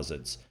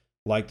deposits.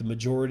 Like the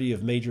majority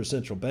of major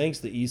central banks,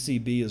 the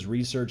ECB is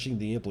researching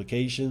the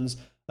implications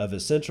of a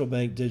central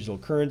bank digital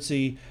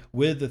currency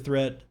with the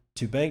threat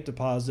to bank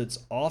deposits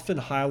often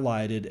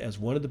highlighted as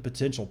one of the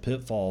potential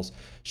pitfalls.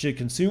 Should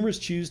consumers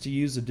choose to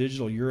use the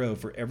digital euro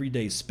for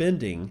everyday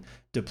spending,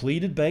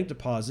 depleted bank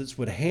deposits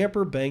would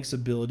hamper banks'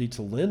 ability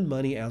to lend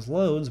money as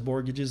loans,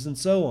 mortgages, and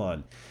so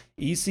on.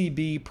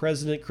 ECB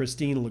President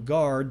Christine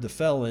Lagarde, the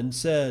felon,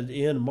 said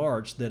in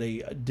March that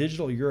a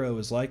digital euro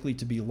is likely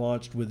to be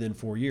launched within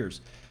 4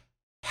 years.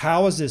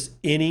 How is this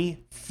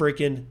any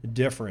freaking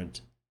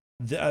different?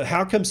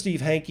 How come Steve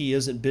Hanke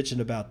isn't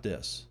bitching about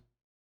this?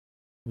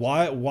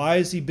 Why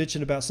is he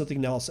bitching about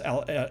something else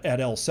at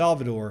El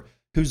Salvador,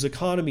 whose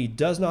economy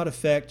does not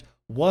affect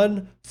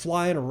one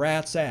flying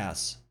rat's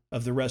ass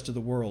of the rest of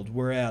the world,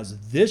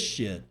 whereas this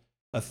shit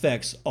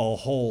affects a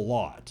whole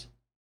lot?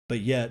 But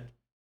yet,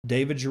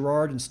 David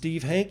Gerard and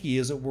Steve Hanke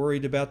isn't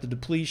worried about the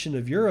depletion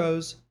of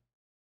euros.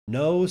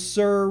 No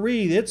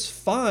sirree, it's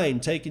fine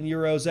taking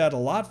euros out of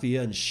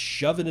Latvia and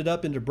shoving it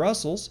up into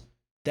Brussels.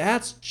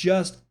 That's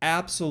just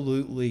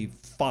absolutely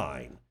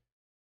fine.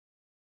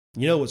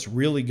 You know what's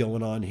really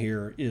going on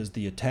here is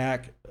the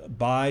attack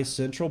by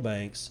central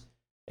banks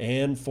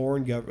and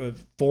foreign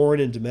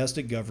and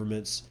domestic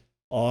governments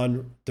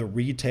on the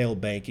retail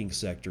banking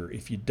sector.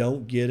 If you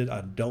don't get it,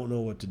 I don't know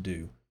what to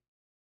do.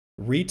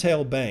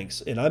 Retail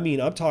banks, and I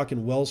mean, I'm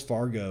talking Wells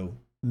Fargo,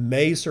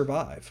 may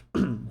survive.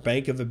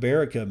 Bank of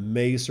America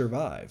may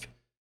survive.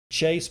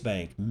 Chase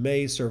Bank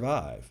may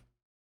survive.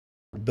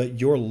 But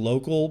your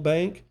local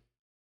bank,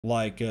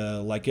 like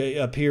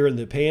up here in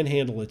the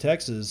panhandle of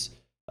Texas,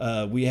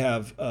 we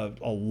have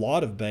a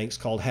lot of banks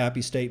called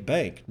Happy State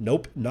Bank.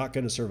 Nope, not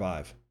going to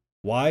survive.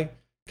 Why?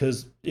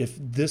 Because if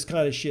this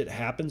kind of shit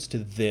happens to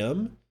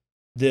them,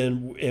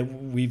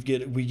 then we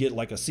get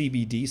like a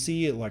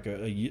CBDC, like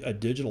a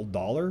digital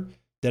dollar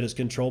that is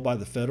controlled by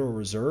the Federal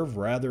Reserve,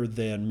 rather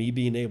than me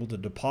being able to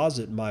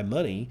deposit my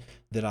money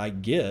that I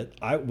get.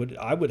 I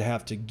would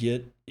have to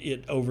get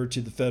it over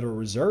to the Federal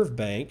Reserve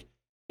Bank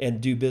and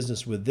do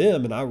business with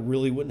them, and I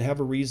really wouldn't have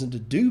a reason to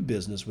do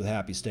business with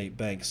Happy State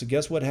Bank. So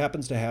guess what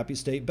happens to Happy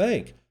State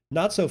Bank?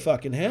 Not so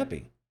fucking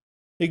happy.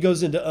 It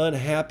goes into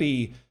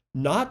unhappy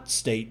not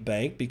state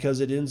bank because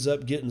it ends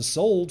up getting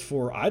sold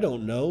for, I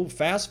don't know,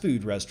 fast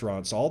food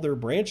restaurants. All their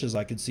branches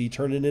I could see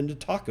turning into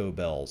Taco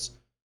Bells.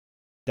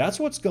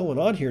 That's what's going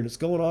on here, and it's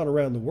going on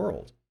around the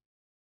world.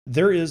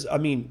 There is, I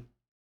mean,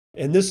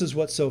 and this is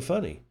what's so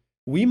funny.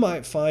 We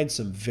might find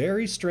some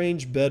very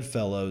strange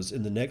bedfellows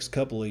in the next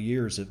couple of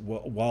years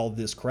while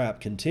this crap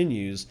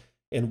continues,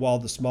 and while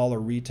the smaller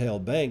retail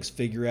banks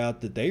figure out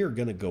that they are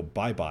going to go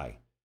bye-bye.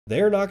 They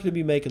are not going to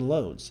be making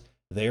loans.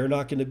 They are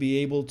not going to be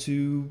able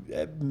to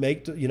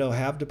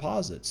have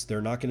deposits.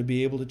 They're not going to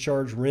be able to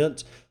charge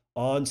rent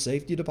on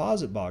safety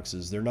deposit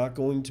boxes. They're not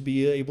going to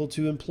be able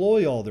to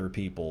employ all their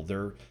people.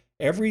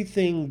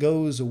 Everything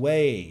goes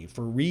away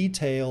for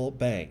retail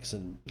banks.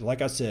 And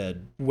like I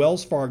said,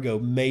 Wells Fargo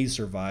may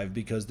survive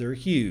because they're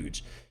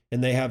huge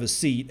and they have a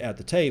seat at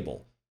the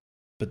table.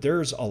 But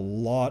there's a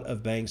lot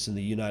of banks in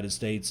the United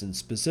States, and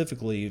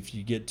specifically, if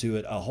you get to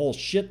it, a whole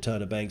shit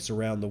ton of banks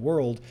around the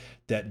world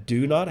that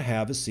do not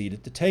have a seat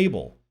at the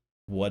table.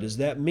 What does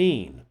that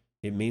mean?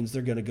 It means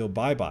they're going to go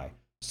bye-bye.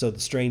 So the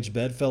strange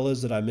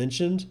bedfellows that I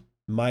mentioned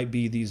might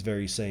be these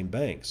very same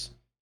banks.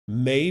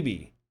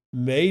 Maybe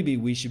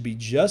we should be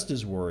just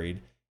as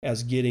worried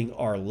as getting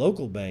our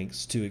local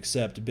banks to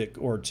accept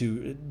or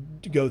to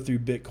go through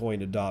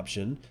Bitcoin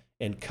adoption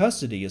and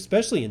custody,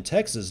 especially in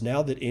Texas.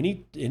 Now that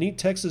any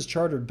Texas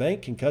chartered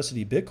bank can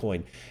custody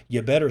Bitcoin,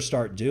 you better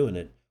start doing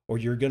it, or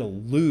you're going to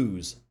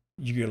lose.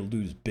 You're going to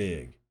lose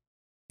big,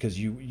 because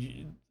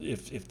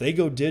if they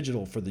go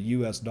digital for the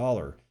U.S.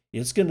 dollar,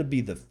 it's going to be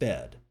the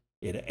Fed.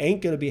 It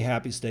ain't going to be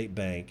Happy State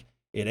Bank.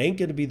 It ain't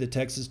going to be the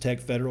Texas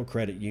Tech Federal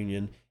Credit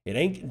Union.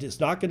 It's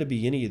not going to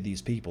be any of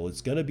these people. It's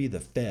going to be the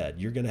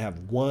Fed. You're going to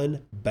have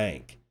one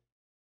bank.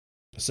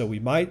 So we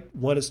might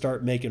want to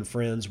start making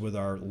friends with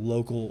our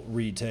local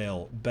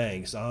retail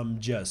banks. I'm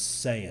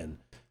just saying.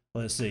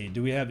 Let's see.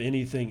 Do we have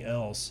anything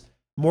else?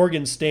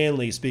 Morgan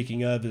Stanley,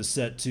 speaking of, is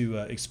set to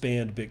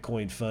expand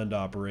Bitcoin fund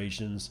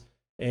operations.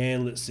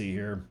 And let's see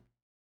here.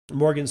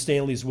 Morgan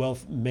Stanley's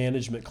wealth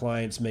management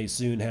clients may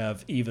soon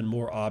have even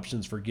more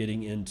options for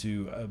getting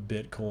into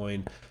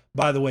Bitcoin.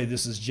 By the way,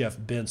 this is Jeff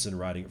Benson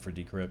writing it for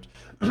Decrypt.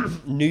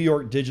 New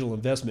York Digital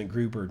Investment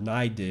Group, or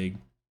NYDIG,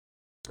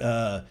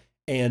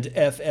 and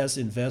FS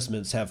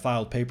Investments have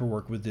filed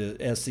paperwork with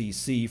the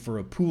SEC for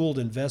a pooled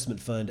investment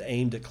fund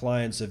aimed at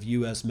clients of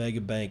U.S.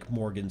 megabank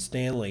Morgan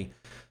Stanley.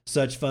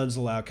 Such funds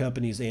allow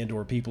companies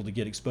and/or people to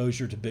get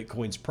exposure to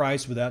Bitcoin's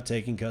price without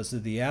taking custody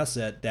of the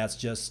asset. That's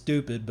just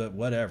stupid, but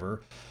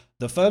whatever.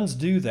 The funds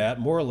do that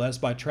more or less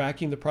by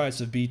tracking the price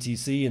of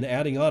BTC and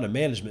adding on a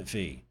management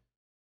fee.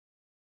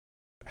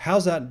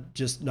 How's that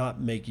just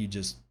not make you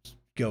just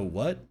go,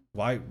 what?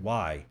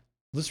 Why?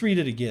 Let's read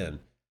it again.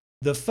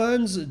 The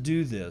funds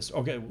do this.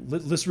 Okay,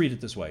 let's read it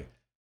this way.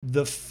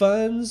 The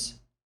funds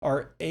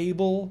are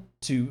able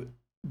to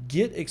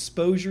get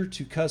exposure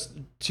to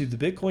the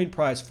Bitcoin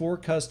price for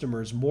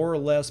customers more or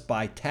less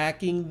by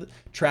tracking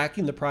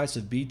the price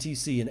of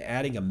BTC and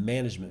adding a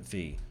management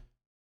fee.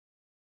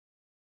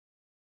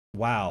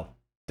 Wow.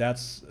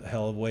 That's a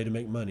hell of a way to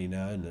make money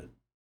now, isn't it?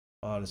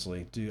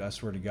 Honestly, dude, I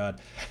swear to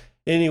God.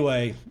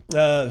 Anyway,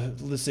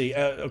 let's see.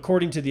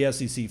 According to the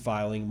SEC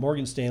filing,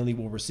 Morgan Stanley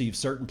will receive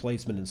certain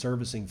placement and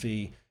servicing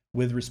fee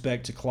with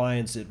respect to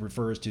clients. It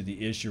refers to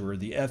the issuer.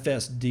 The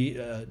FS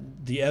NYDIG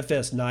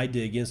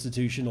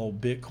Institutional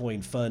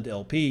Bitcoin Fund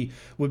LP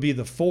would be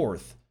the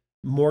fourth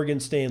Morgan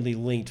Stanley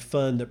linked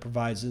fund that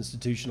provides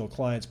institutional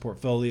clients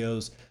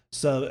portfolios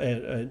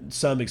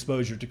some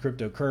exposure to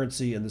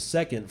cryptocurrency, and the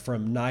second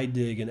from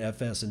NYDIG and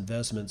FS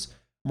Investments.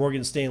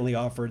 Morgan Stanley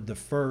offered the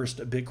first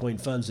Bitcoin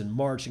funds in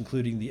March,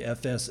 including the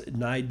FS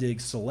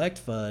NYDIG Select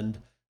Fund,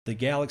 the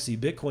Galaxy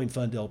Bitcoin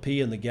Fund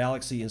LP, and the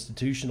Galaxy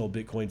Institutional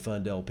Bitcoin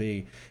Fund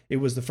LP. It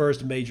was the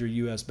first major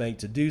U.S. bank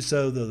to do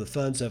so, though the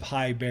funds have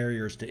high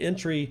barriers to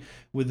entry,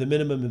 with the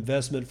minimum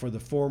investment for the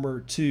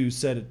former two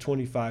set at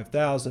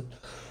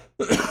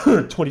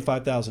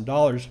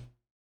 $25,000.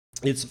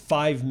 It's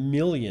 $5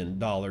 million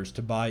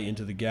to buy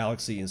into the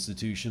Galaxy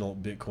Institutional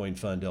Bitcoin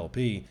Fund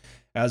LP.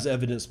 As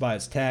evidenced by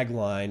its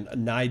tagline,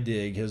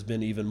 NYDIG has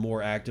been even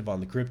more active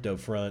on the crypto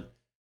front.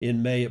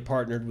 In May, it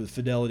partnered with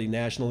Fidelity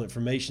National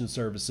Information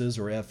Services,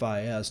 or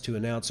FIS, to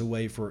announce a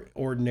way for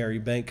ordinary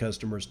bank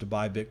customers to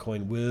buy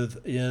Bitcoin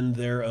within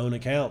their own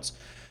accounts.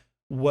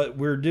 What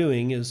we're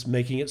doing is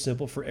making it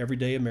simple for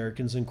everyday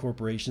Americans and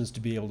corporations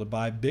to be able to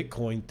buy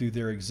Bitcoin through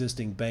their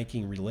existing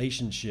banking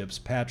relationships,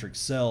 Patrick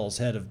Sells,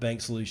 head of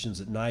bank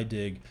solutions at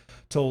NYDIG,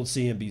 told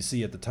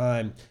CNBC at the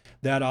time.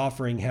 That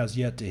offering has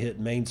yet to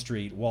hit Main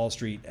Street. Wall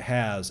Street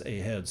has a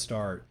head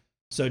start.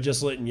 So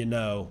just letting you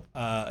know,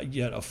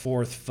 yet a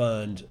fourth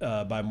fund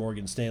by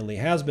Morgan Stanley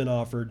has been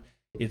offered.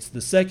 It's the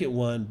second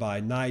one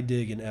by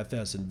NYDIG and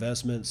FS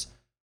Investments.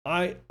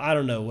 I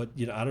don't know what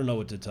I don't know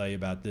what to tell you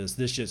about this.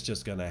 This shit's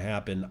just going to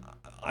happen.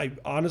 I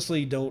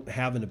honestly don't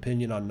have an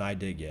opinion on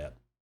NYDIG yet.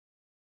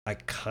 I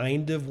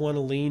kind of want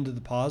to lean to the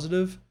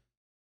positive,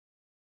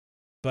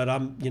 but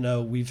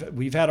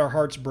we've had our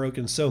hearts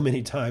broken so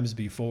many times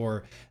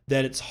before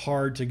that it's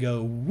hard to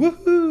go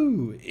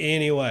woohoo.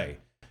 Anyway,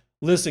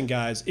 listen,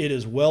 guys, it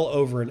is well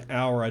over an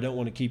hour. I don't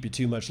want to keep you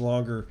too much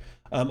longer.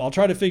 I'll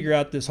try to figure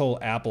out this whole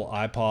Apple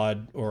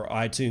iPod or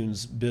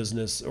iTunes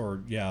business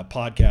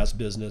podcast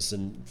business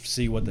and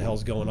see what the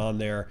hell's going on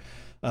there.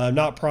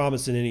 Not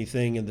promising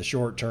anything in the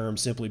short term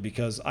simply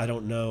because I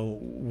don't know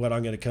what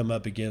I'm going to come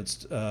up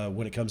against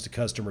when it comes to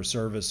customer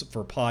service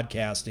for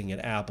podcasting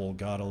at Apple.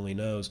 God only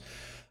knows.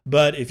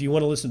 But if you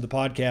want to listen to the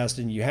podcast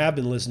and you have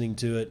been listening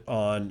to it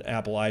on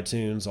Apple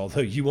iTunes, although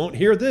you won't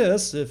hear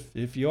this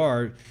if you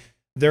are,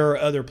 there are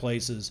other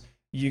places.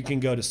 You can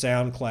go to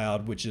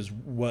SoundCloud, which is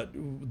what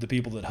the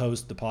people that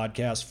host the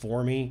podcast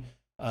for me,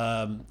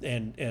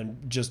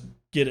 and just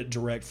get it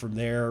direct from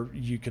there.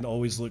 You can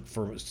always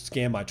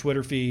scan my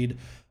Twitter feed.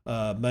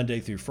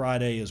 Monday through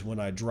Friday is when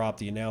I drop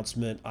the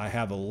announcement. I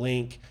have a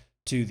link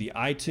to the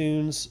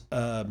iTunes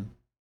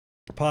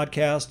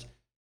podcast.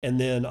 And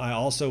then I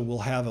also will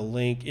have a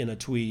link in a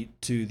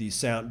tweet to the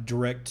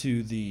direct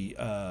to the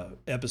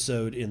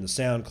episode in the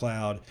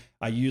SoundCloud.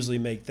 I usually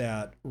make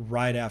that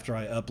right after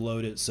I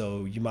upload it,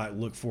 so you might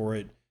look for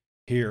it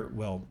here.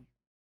 Well,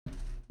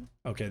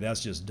 okay,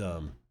 that's just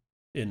dumb,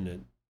 isn't it?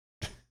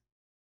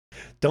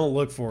 Don't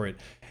look for it.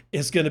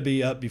 It's going to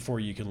be up before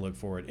you can look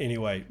for it.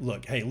 Anyway,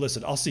 look, hey,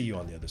 listen, I'll see you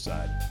on the other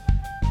side.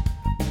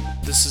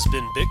 This has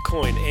been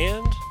Bitcoin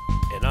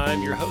and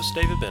I'm your host,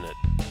 David Bennett.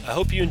 I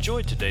hope you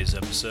enjoyed today's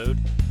episode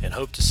and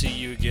hope to see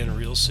you again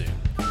real soon.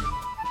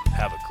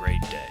 Have a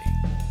great day.